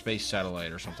channels on the space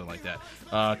satellite or something like that.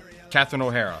 Catherine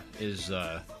O'Hara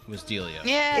was Delia.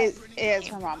 Yeah, is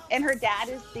her mom, and her dad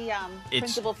is the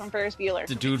principal from Ferris Bueller.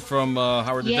 The dude from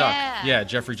Howard the Duck. Yeah,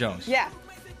 Jeffrey Jones. Yeah.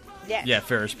 Yeah,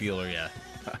 Ferris Bueller. Yeah,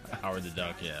 Howard the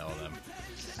Duck. Yeah, all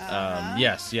them.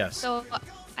 Yes. So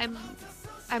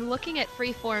I'm looking at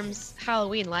Freeform's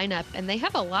Halloween lineup, and they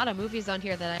have a lot of movies on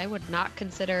here that I would not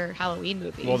consider Halloween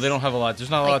movies. Well, they don't have a lot. There's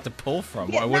not a lot to pull from.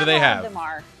 Yeah, what do they have? Of them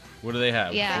are. What do they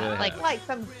have? Yeah, like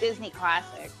some Disney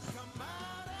classics.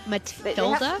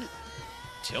 Matilda?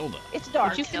 Tilda. It's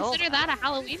dark. Would you consider that a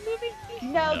Halloween movie?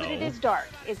 No, but it is dark.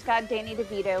 It's got Danny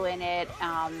DeVito in it,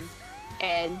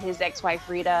 and his ex-wife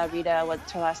Rita.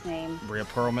 What's her last name? Rhea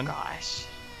Perlman. Gosh.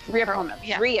 Rhea Perlman.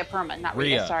 Yeah. Rhea Perlman, not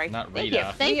Rita. Sorry. Not Thank Rita.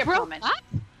 you. They Rhea broke Perlman. up?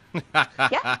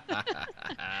 Yeah.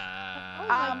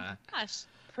 Gosh.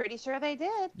 Pretty sure they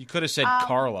did. You could have said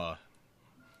Carla.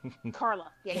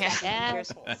 Carla. Yeah.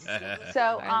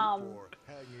 So,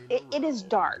 it is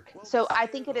dark. So I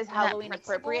think it is Halloween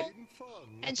appropriate.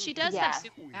 And she does have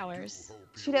superpowers.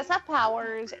 She does have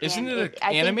powers. Isn't it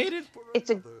animated?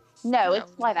 It's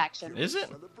live action. Is it?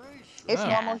 It's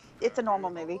normal. It's a normal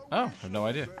movie. Oh, I have no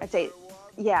idea. I'd say,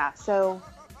 yeah. So,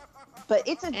 but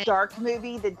it's a dark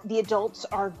movie. The adults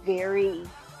are very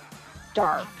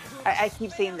dark. I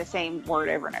keep saying the same word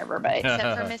over and over, but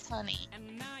except for Miss Honey.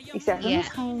 Except for Miss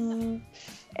Honey.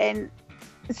 And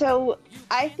so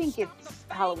I think it's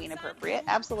Halloween appropriate,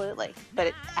 absolutely. But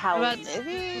it's Halloween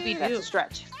movie, that's a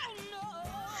stretch.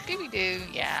 Scooby-Doo,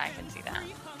 yeah, I can see that.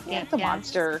 Yeah, it's a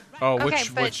monster. Oh,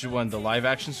 which one? The live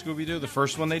action Scooby-Doo? The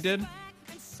first one they did?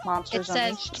 Monsters It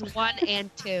says 1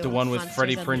 and 2. The one with Monsters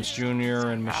Freddie Unleashed. Prinze Jr.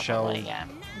 and Michelle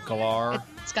Gellar.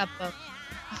 It's got both.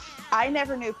 I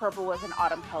never knew purple was an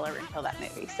autumn color until that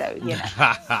movie, so, you know.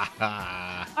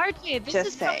 RJ, this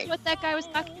is probably what that guy was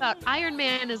talking about. Iron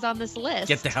Man is on this list.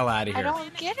 Get the hell out of here. I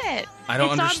don't get it. I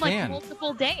don't it's understand. on, like,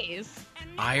 multiple days.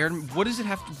 What does it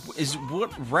have to...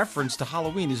 What reference to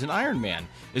Halloween is an Iron Man?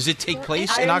 Does it take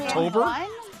place in Iron October? Man 1?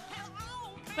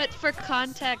 But for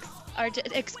context,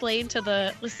 RJ, explain to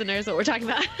the listeners what we're talking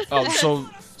about. Oh,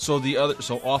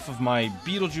 so off of my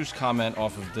Beetlejuice comment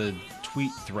off of the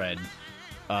tweet thread,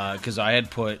 because I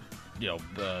had put,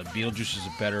 Beetlejuice is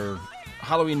a better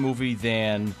Halloween movie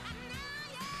than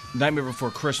Nightmare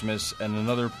Before Christmas, and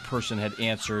another person had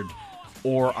answered,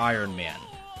 or Iron Man,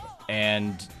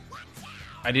 and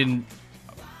I didn't.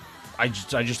 I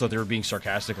just thought they were being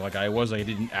sarcastic, like I was. I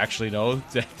didn't actually know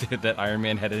that Iron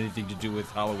Man had anything to do with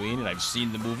Halloween, and I've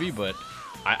seen the movie, but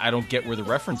I don't get where the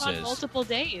reference is. Multiple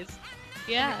days.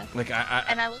 Yeah.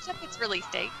 And I looked up its release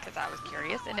date because I was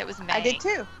curious, and it was May. I did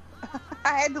too.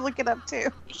 I had to look it up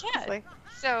too. Yeah.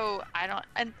 So I don't,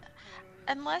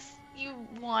 unless you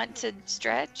want to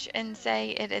stretch and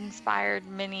say it inspired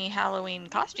many Halloween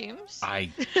costumes. I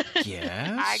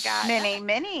guess. I got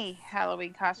many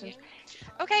Halloween costumes.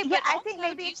 Okay, but I also, think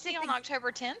maybe you see on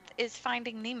October 10th is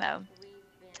Finding Nemo.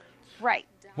 Right.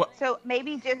 What? So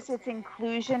maybe just its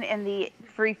inclusion in the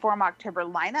Freeform October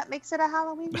lineup makes it a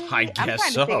Halloween movie? I guess I'm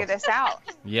trying so. to figure this out.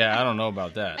 Yeah, I don't know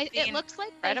about that. It looks like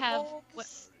they have,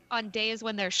 on days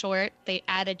when they're short, they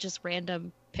added just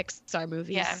random Pixar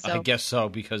movies. Yeah. So I guess so,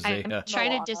 because they... I'm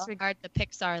trying to disregard the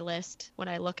Pixar list when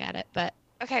I look at it, but...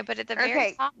 Okay, but at the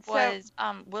very top was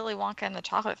Willy Wonka and the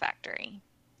Chocolate Factory.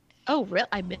 Oh, really?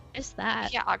 I missed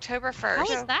that. Yeah, October 1st. How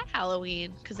is that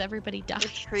Halloween? Because everybody died.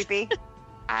 It's creepy.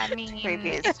 I mean,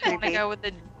 It's creepy. Go with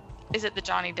is it the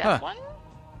Johnny Depp one?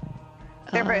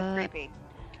 They're both creepy.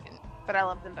 But I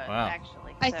love them both, Wow.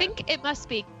 actually. I think it must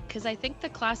be, because I think the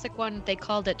classic one, they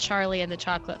called it Charlie and the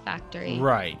Chocolate Factory.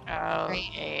 Right. Oh, Right.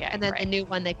 yeah. And then the new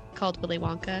one they called Willy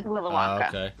Wonka. Willy Wonka.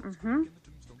 Okay. Mm-hmm.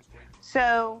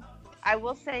 So, I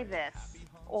will say this.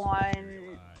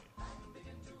 On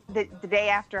the day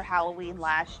after Halloween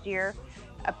last year,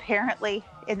 apparently,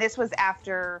 and this was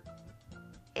after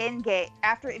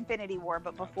Infinity War,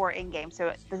 but before Endgame. So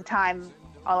at the time,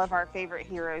 all of our favorite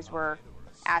heroes were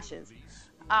ashes.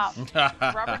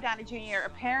 Robert Downey Jr.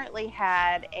 apparently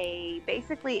had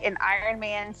basically an Iron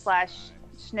Man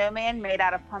 / snowman made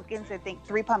out of pumpkins. I think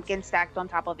 3 pumpkins stacked on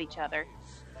top of each other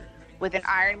with an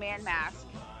Iron Man mask.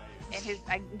 And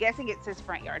I'm guessing it's his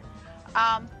front yard.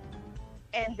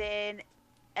 And then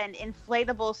an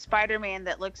inflatable Spider-Man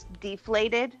that looks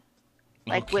deflated.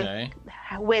 Like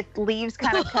with leaves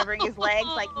kind of covering his legs,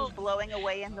 like he's blowing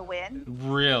away in the wind.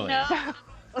 Really? No.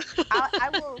 So, I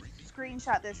will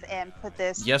screenshot this and put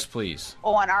this. Yes, please.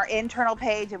 On our internal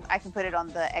page, and I can put it on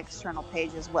the external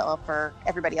page as well for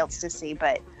everybody else to see.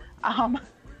 But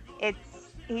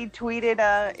he tweeted.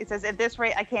 It says, "At this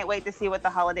rate, I can't wait to see what the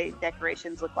holiday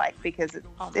decorations look like because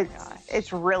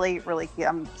it's really really cute."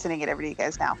 I'm sending it over to you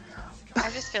guys now. I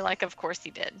just feel like, of course,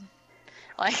 he did.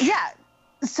 Like, yeah.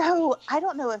 So I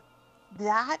don't know if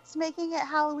that's making it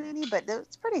Halloweeny, but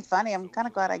it's pretty funny. I'm kind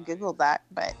of glad I Googled that.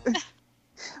 But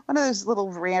one of those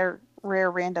little rare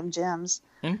random gems.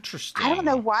 Interesting. I don't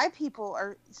know why people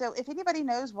are. So if anybody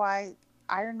knows why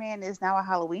Iron Man is now a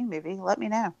Halloween movie, let me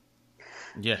know.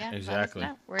 Yeah, exactly.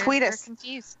 Tweet us.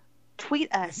 Confused.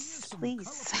 Tweet us,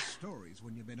 please.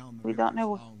 We don't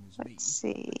know. Let's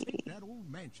see.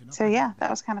 So yeah,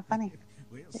 that was kind of funny.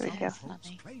 There we go.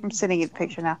 I'm sending you the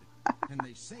picture now.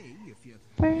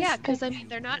 Yeah, because I mean,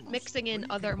 they're not mixing in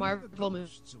other Marvel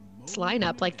movies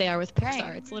lineup like they are with Pixar.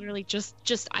 Right. It's literally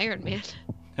just Iron Man.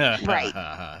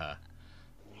 Right.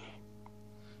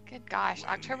 Good gosh,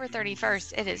 October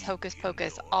 31st. It is Hocus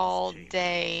Pocus all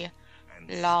day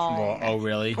long. Well, oh,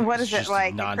 really? What is It's it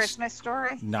like? just A Christmas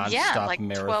Story? Non-stop Yeah, like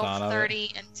marathon of it.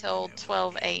 12:30 until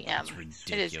 12 a.m.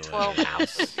 That's It is ridiculous. 12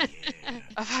 hours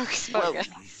of Hocus Pocus.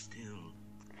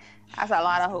 That's a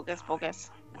lot of Hocus Pocus.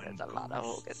 That's a lot of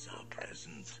Hocus Pocus.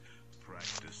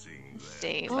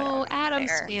 See, what Oh, else is Adam's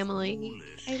there? Family.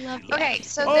 I love you. Okay,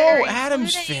 so Oh, they're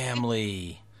Adam's including-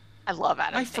 Family. I love I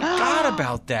Adam's forgot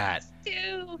about that.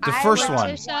 The The first one.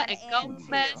 Letitia and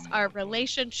Gomez, our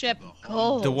relationship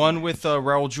goals. The one with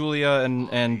Raul Julia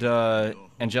and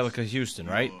Angelica Houston,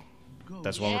 right?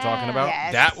 That's what we're talking about?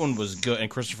 Yes. That one was good. And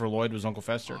Christopher Lloyd was Uncle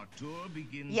Fester.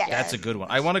 Yes. That's a good one.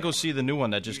 I want to go see the new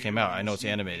one that just came out. I know it's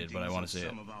animated, but I want to see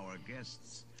it.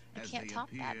 You can't top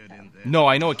that, though. No,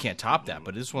 I know it can't top that,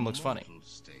 but this one looks funny.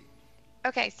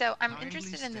 Okay, so I'm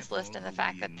interested in this list and the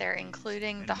fact that they're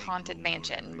including the Haunted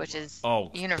Mansion, which is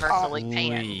Oh, universally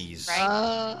please. panned,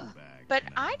 right? But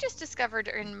I just discovered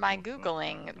in my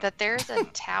Googling that there's a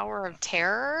Tower of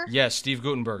Terror Yes, Steve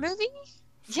Guttenberg movie.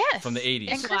 Yes. from the 80s.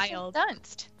 And It's Kristen wild.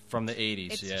 Dunst. From the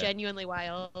 80s, It's yeah. genuinely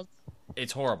wild.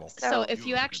 It's horrible. So if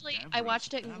you actually, I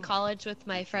watched it in college with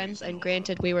my friends, and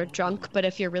granted we were drunk, but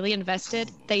if you're really invested,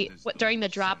 during the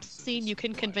drop scene, you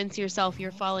can convince yourself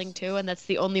you're falling too, and that's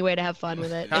the only way to have fun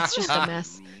with it. It's just a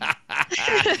mess.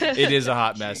 It is a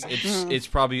hot mess. It's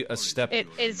probably a step. It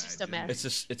is just a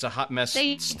mess. It's a hot mess.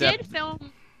 They step. did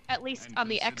film at least on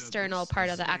the external part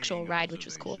of the actual ride, which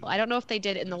was cool. I don't know if they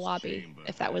did it in the lobby,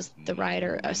 if that was the ride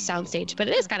or a soundstage, but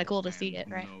it is kind of cool to see it.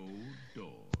 Right.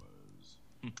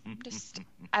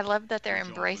 I love that they're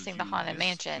embracing the Haunted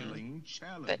Mansion,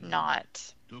 but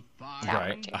not Tower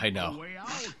Right, of Terror. I know.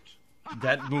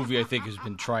 That movie, I think, has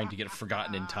been trying to get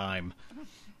forgotten in time.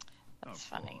 That's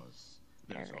funny.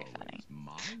 Very, very funny.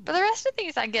 But the rest of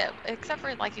these I get, except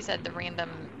for, like you said, the random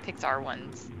Pixar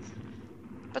ones.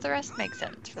 But the rest makes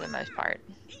sense for the most part.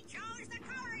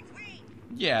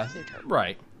 Yeah,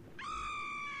 right.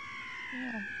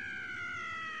 Yeah.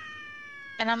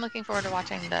 And I'm looking forward to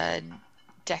watching the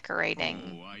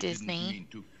Decorating Disney.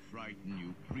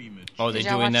 Oh, they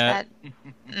Did y'all doing watch that?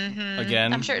 Mm-hmm.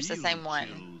 Again? I'm sure it's the same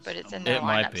one, but it's in their It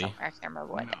might lineup be. somewhere. I can't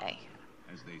remember what day.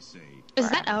 Is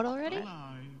that out already?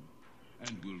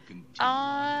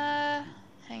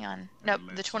 Hang on. Nope,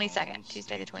 the 22nd.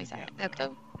 Tuesday the 22nd. Okay.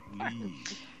 So,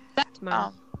 That's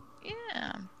tomorrow.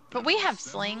 yeah. But we have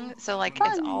Sling, so like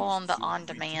it's all on the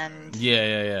on-demand.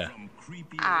 Yeah.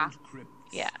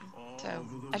 Yeah. So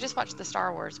I just watched the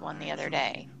Star Wars one the other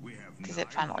day because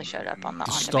it finally showed up on the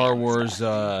The on-demand Star Wars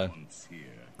stuff.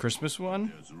 Christmas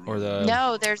one? Or the...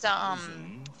 No, there's a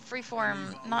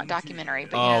freeform, not documentary,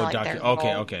 but Oh, like their okay,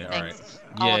 little okay, all right. things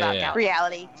all about Yeah. Galaxy.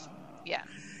 Reality. Yeah.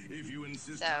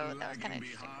 So that was kind of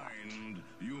interesting.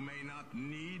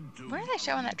 Where are they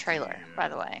showing that trailer, by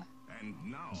the way?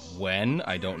 When?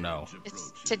 I don't know.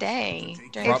 It's today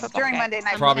during Prob- the football During game. Monday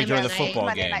night. Probably during the Monday football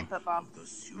Monday game, night football.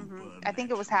 I think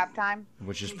it was halftime.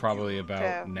 which is probably about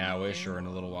So- now-ish or in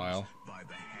a little while.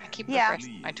 I keep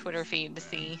refreshing my Twitter feed to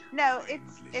see. No,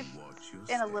 it's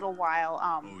in a little while.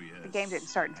 The game didn't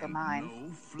start until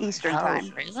 9 Eastern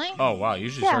time. Really? Oh, wow.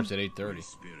 Usually starts at 8:30.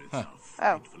 Huh.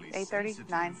 Oh, 8:30,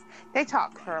 9. They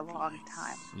talk for a long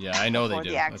time. Yeah, I know they before do.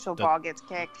 the actual ball gets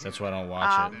kicked. That's why I don't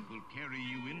watch it.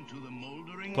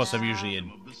 Plus, Yeah.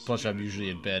 I'm usually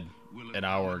in bed an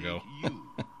hour ago.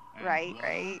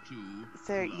 Right.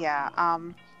 So yeah,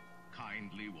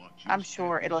 I'm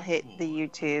sure it'll hit the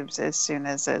YouTubes as soon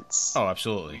as it's Oh,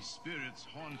 absolutely.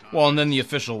 Well, and then the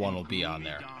official one will be on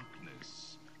there.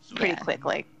 pretty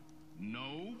quickly.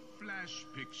 No flash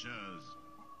pictures,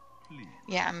 please.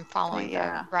 Yeah, I'm following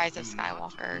Yeah. the Rise of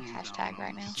Skywalker hashtag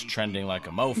right now. It's trending like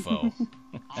a mofo.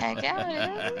 Heck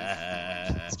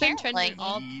yeah, It's been Apparently. trending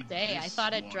all day. I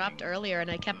thought it dropped earlier, and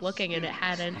I kept looking, and it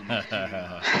hadn't.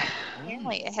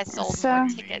 apparently it has sold So- more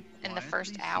tickets in the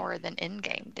first hour than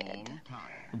Endgame did.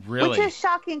 Really? Which is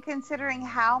shocking considering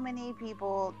how many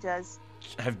people just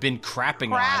Have been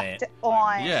crapping on it. crapped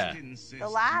on Yeah. the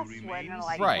last one. They're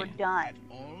like, Right. we're done.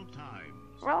 All times.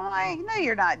 We're like, no,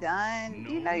 you're not done.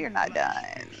 You know you're not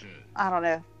done. I don't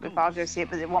know if I'll go see it,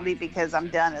 but it won't be because I'm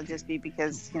done. It'll just be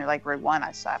because, like Rogue One,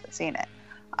 I still haven't seen it.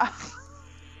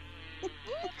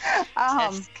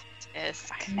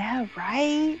 Tisk. I know,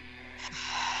 right?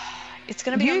 It's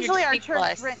gonna be Usually on our your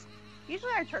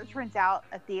TV church rents out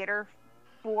a theater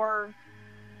for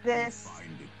this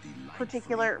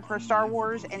for Star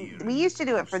Wars, and we used to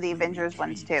do it for the Avengers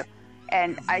ones too.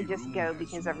 And I just go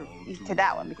to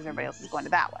that one because everybody else is going to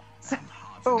that one.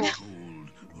 So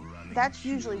that's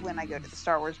usually when I go to the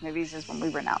Star Wars movies, is when we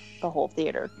rent out the whole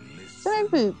theater.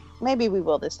 So maybe we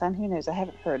will this time. Who knows? I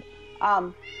haven't heard.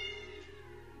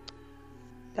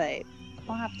 But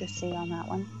we'll have to see on that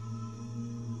one.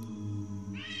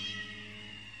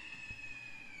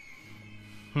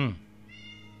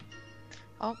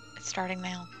 Oh, it's starting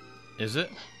now. Is it?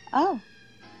 Oh,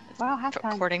 wow,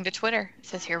 halftime. According to Twitter, it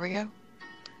says, "Here we go."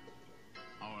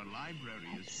 Our library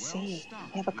is Let's well see.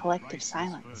 stocked We have a with collective Rice's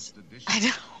silence. first edition. I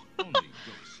know. Only ghost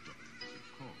stories,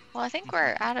 of course. Well, I think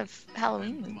we're out of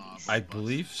Halloween movies. I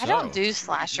believe so. I don't do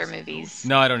slasher movies.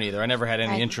 No, I don't either. I never had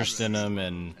any I- interest in them,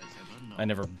 and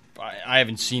I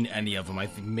haven't seen any of them. I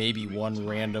think maybe one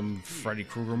random Freddy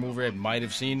Krueger movie I might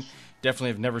have seen. Definitely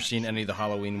have never seen any of the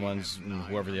Halloween ones, and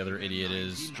whoever the other idiot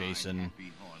is, Jason.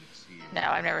 No,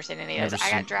 I've never seen any of Never those. I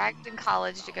seen- got dragged in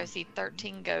college to go see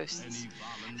 13 Ghosts,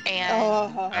 and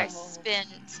Oh. I spent.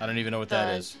 I don't even know what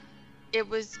that The- is. It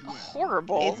was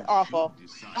horrible. It's awful.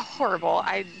 Horrible.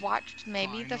 I watched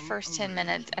maybe the first 10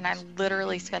 minutes, and I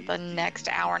literally spent the next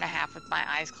hour and a half with my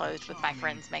eyes closed with my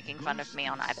friends making fun of me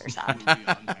on either side.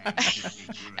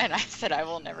 And I said, I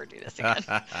will never do this again.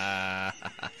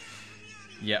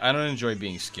 Yeah, I don't enjoy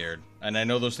being scared. And I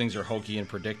know those things are hokey and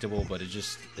predictable, but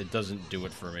it doesn't do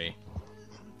it for me.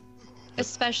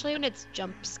 Especially when it's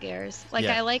jump scares. Like,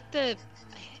 Yeah. I like the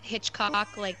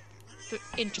Hitchcock, like,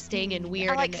 interesting and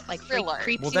weird, I like and it, like, thriller.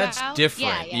 creeps Well, you that's out.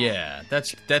 different. Yeah.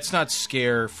 That's not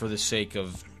scare for the sake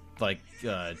of, like,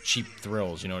 cheap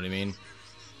thrills, you know what I mean?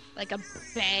 Like a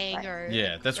bang or...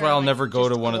 Yeah, that's or, why I'll like, never go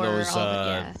just to one of gore, those all the-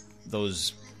 yeah.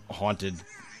 those haunted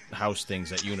house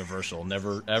things at Universal.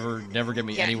 Never get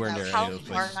me Yeah, anywhere no, near any Halloween of those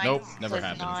places. Horror Nope, Nights never does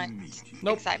happened. not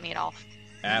Nope. excite me at all.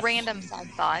 Abs- Random side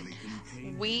thought.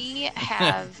 We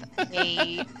have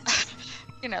a,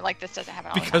 like this doesn't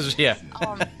happen all the time. Because yeah,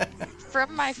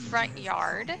 From my front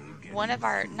yard, one of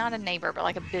our, not a neighbor, but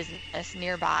like a business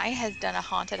nearby has done a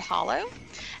haunted hollow.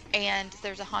 And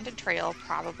there's a haunted trail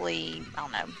probably, I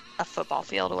don't know, a football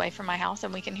field away from my house,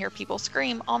 and we can hear people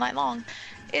scream all night long.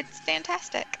 It's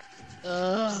fantastic.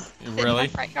 Ugh. Sit in my really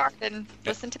front yard and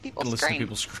listen to people listen scream. to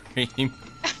people scream.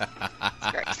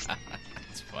 It's great.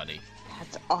 It's funny.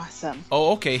 That's awesome.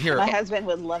 Oh, okay. Here, My husband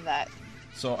would love that.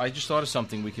 so I just thought of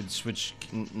something. We could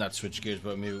not switch gears,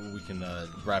 but maybe we can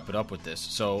wrap it up with this.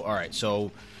 So, all right.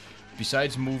 So,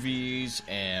 besides movies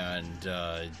and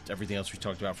everything else we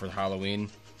talked about for Halloween,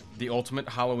 the ultimate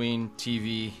Halloween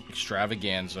TV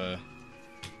extravaganza.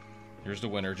 Here's the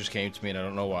winner. Just came to me, and I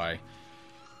don't know why.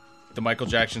 The Michael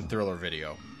Jackson Thriller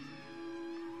video.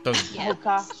 Oh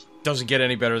gosh, Doesn't get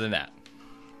any better than that.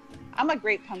 I'm a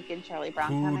Great Pumpkin Charlie Brown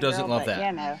Who kind of doesn't girl, love but, that?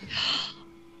 You know.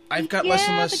 I've got less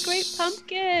and less. the Great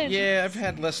Pumpkin. Yeah, I've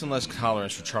had less and less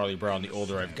tolerance for Charlie Brown the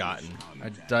older I've gotten. I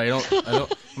don't.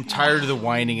 I'm tired of the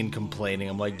whining and complaining.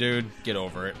 I'm like, dude, get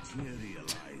over it.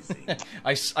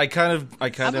 I kind of.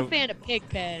 I'm a fan of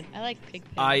Pigpen. I like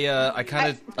Pigpen. I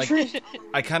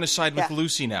kind of side with Yeah.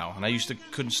 Lucy now, and I used to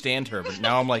couldn't stand her, but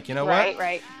now I'm like, you know Right, what?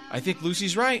 right. I think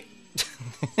Lucy's right.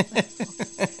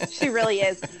 She really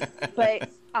is. But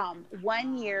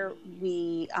one year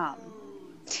we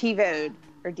TiVo'd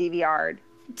or DVR'd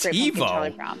Great Pumpkin Charlie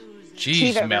TiVo? Brown.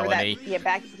 Jeez, TiVo, Melanie.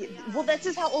 yeah, well, that's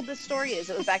just how old this story is.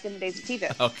 It was back in the days of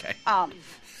TiVo. Okay.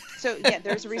 So yeah,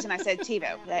 there's a reason I said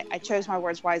TiVo. I chose my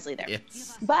words wisely there.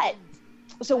 Yes. But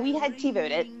so we had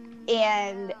TiVo'd it,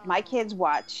 and my kids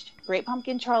watched Great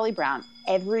Pumpkin Charlie Brown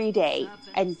every day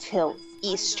until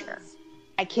Easter.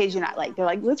 I kid you not. Like, they're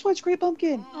like, let's watch Great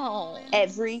Pumpkin. Oh.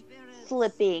 Every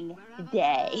flipping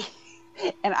day.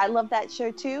 And I love that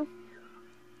show too.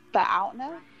 But I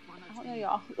don't know,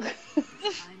 y'all.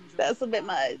 That's a bit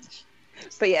much.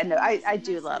 But yeah, no, I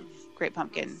do love Great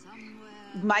Pumpkin.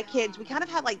 My kids, we kind of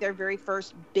had like their very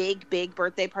first big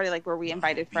birthday party, like where we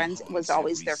invited friends. It was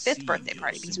always their 5th birthday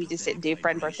party because we just didn't do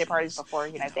friend birthday parties before,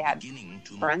 they had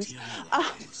friends.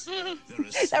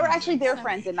 That were actually their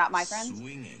friends and not my friends.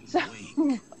 So,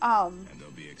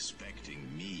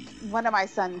 one of my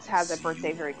sons has a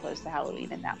birthday very close to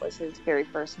Halloween, and that was his very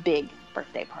first big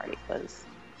birthday party, was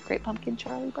Great Pumpkin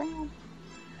Charlie Brown.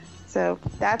 So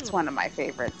that's one of my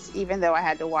favorites, even though I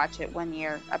had to watch it one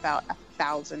year about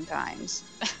 1,000 times.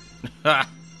 I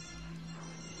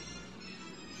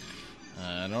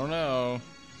don't know.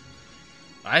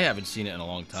 I haven't seen it in a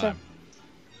long time.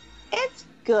 It's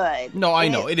good. No, I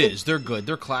know. It is. They're good.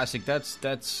 They're classic.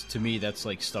 That's to me, that's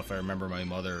like stuff I remember my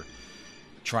mother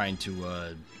trying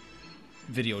to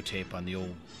videotape on the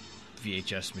old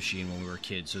VHS machine when we were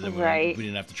kids, so that we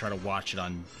didn't have to try to watch it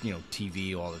on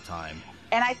TV all the time.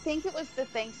 And I think it was the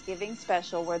Thanksgiving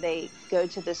special where they go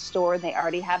to the store and they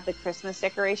already have the Christmas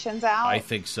decorations out. I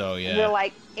think so, yeah. And they're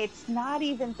like, it's not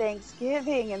even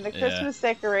Thanksgiving and the Christmas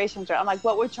decorations are. I'm like,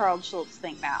 what would Charles Schultz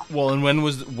think now? Well, and when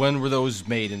were those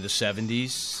made? In the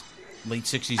 70s? Late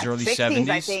 60s, early 60s, 70s?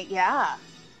 I think, yeah.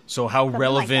 So how Something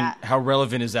relevant like that. how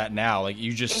relevant is that now? Like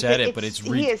you just said it, but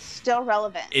he is still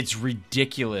relevant. It's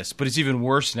ridiculous, but it's even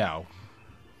worse now.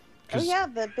 Oh yeah,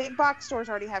 the big box stores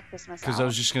already have Christmas out. Because I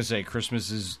was just going to say, Christmas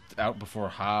is out before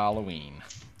Halloween.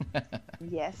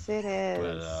 Yes, it is.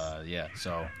 But, yeah,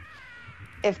 so...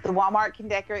 If the Walmart can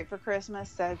decorate for Christmas,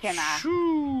 so can I. That's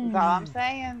all I'm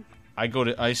saying. I go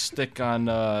by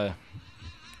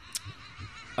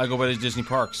the Disney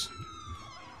parks.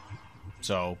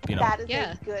 So, That is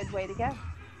a good way to go.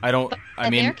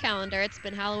 Their calendar, it's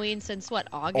been Halloween since what,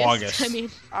 August? I mean,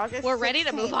 August we're ready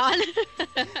to move on.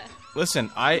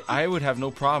 Listen, I would have no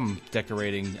problem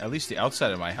decorating at least the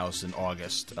outside of my house in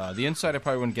August. The inside I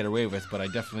probably wouldn't get away with, but I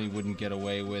definitely wouldn't get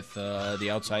away with the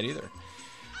outside either.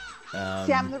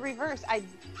 See, I'm the reverse. I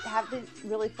haven't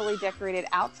really fully decorated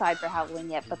outside for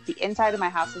Halloween yet, but the inside of my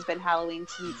house has been Halloween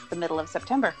since the middle of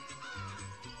September.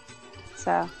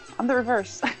 So, I'm the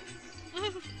reverse.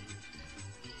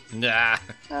 Nah.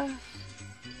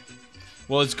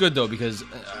 Well, it's good, though, because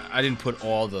I didn't put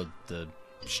all the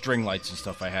string lights and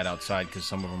stuff I had outside because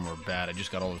some of them were bad. I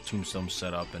just got all the tombstones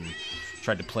set up and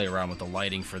tried to play around with the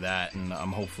lighting for that, and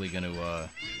I'm hopefully going to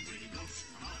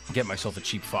get myself a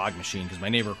cheap fog machine because my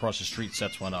neighbor across the street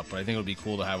sets one up, but I think it would be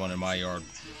cool to have one in my yard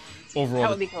over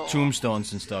all the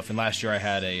tombstones and stuff. And last year I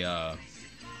had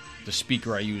the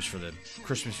speaker I use for the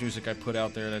Christmas music I put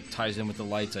out there that ties in with the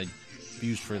lights I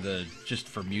used for just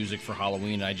for music for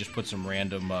Halloween, and I just put some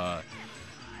random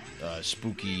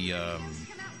spooky I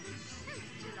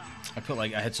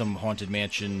had some Haunted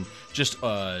Mansion just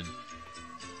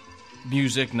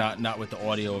music, not with the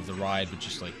audio of the ride, but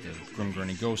just like the Grim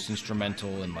Grinning Ghost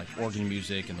instrumental and like organ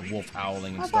music and the wolf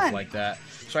howling and stuff like that.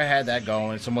 So I had that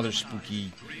going and some other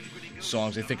spooky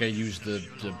songs. I think I used the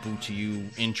Boo to You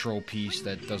intro piece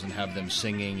that doesn't have them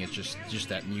singing. It's just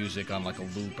that music on like a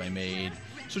loop I made.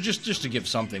 So just to give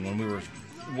something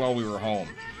while we were home.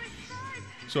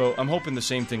 So I'm hoping the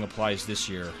same thing applies this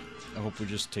year. I hope we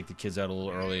just take the kids out a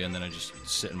little early and then I just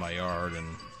sit in my yard and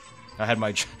I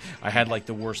had like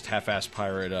the worst half-ass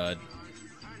pirate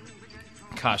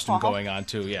costume going on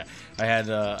too. Yeah,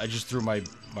 I just threw my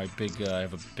big I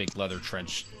have a big leather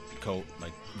trench coat,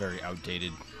 like very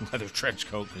outdated leather trench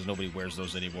coat because nobody wears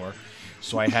those anymore.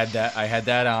 So I had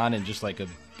that on and just like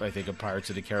I think a Pirates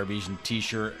of the Caribbean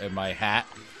t-shirt and my hat,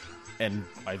 and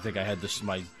I think I had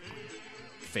my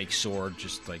fake sword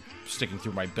just like sticking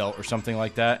through my belt or something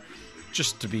like that,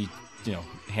 just to be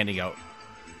handing out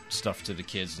stuff to the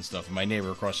kids and stuff. And my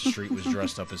neighbor across the street was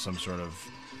dressed up as some sort of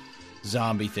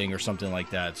zombie thing or something like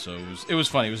that. So it was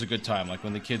funny. It was a good time. Like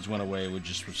when the kids went away, we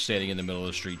just were standing in the middle of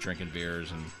the street drinking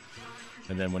beers,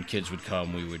 and then when kids would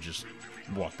come, we would just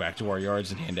walk back to our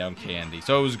yards and hand down candy.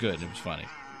 So it was good. It was funny.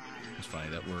 It was funny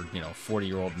that we're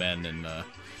 40-year-old men and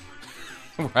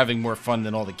we're having more fun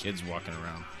than all the kids walking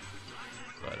around.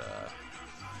 But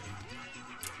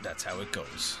that's how it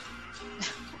goes.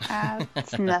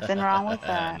 There's nothing wrong with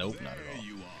that. Nope, not at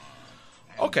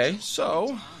all. Okay,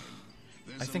 so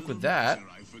I think with that,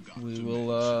 we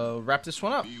will wrap this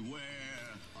one up.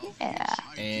 Yeah.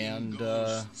 And,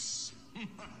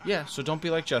 yeah, so don't be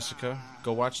like Jessica.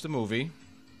 Go watch the movie.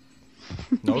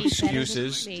 No Be better than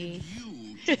excuses. me.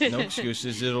 No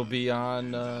excuses. It'll be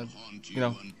on, It'll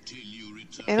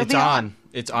it's be on.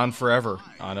 It's on forever.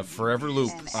 On a forever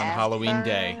loop And on Halloween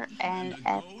Day. And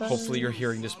ever. Hopefully you're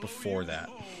hearing this before that.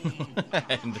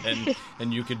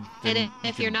 and you could... And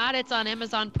if you're not, it's on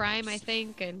Amazon Prime, I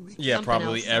think, and Yeah, something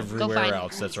probably else. So go everywhere find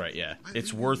else. it. That's right. Yeah,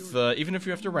 it's worth even if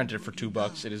you have to rent it for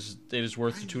 $2. It is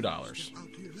worth the $2.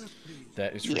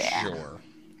 That is for sure.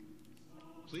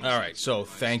 All right. So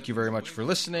thank you very much for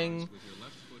listening.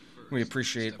 We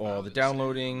appreciate all the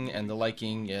downloading and the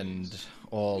liking and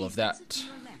all of that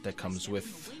comes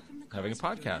with having a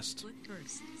podcast.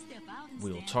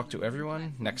 We will talk to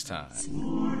everyone next time.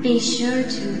 Be sure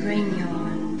to bring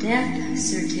your death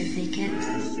certificate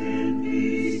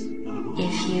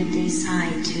if you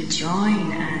decide to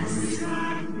join us.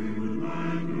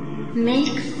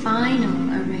 Make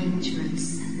final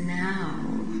arrangements now.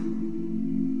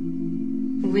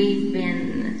 We've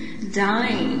been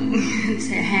dying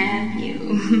to have you.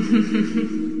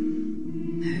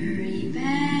 Hurry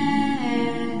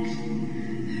back.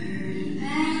 Hurry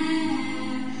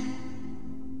back.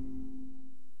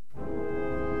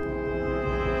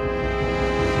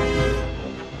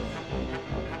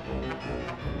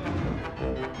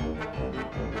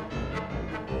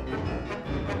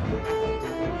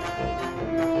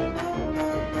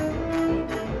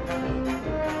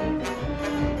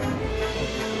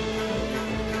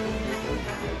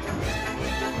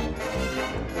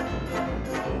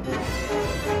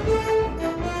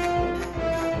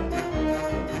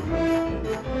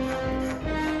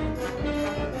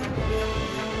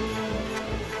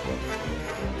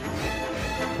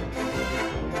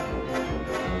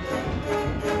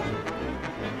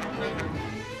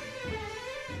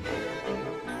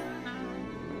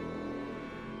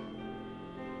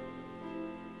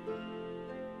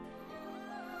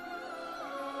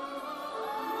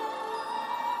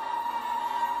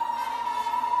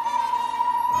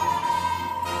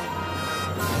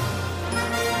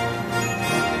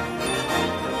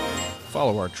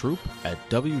 Follow our troupe at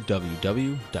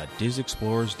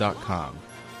www.dizexplorers.com,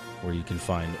 where you can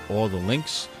find all the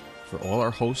links for all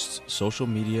our hosts' social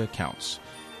media accounts.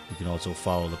 You can also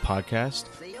follow the podcast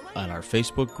on our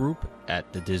Facebook group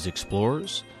at The Diz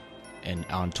Explorers and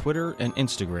on Twitter and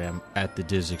Instagram at The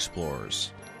Diz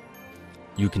Explorers.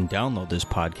 You can download this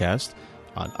podcast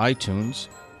on iTunes,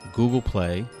 Google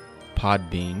Play,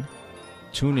 Podbean,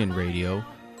 TuneIn Radio,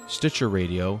 Stitcher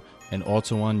Radio, and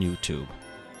also on YouTube.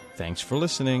 Thanks for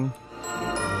listening.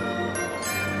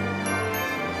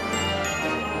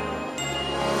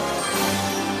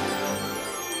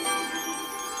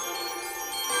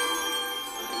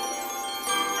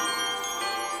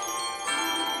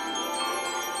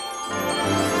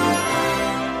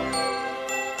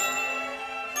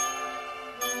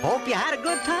 Hope you had a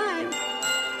good time.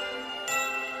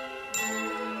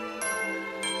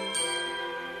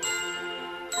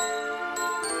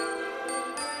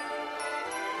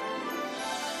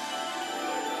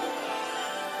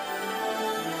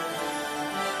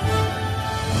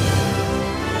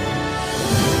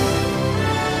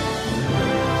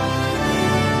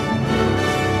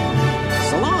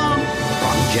 So long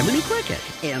from Jiminy Cricket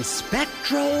and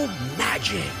Spectro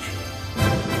Magic.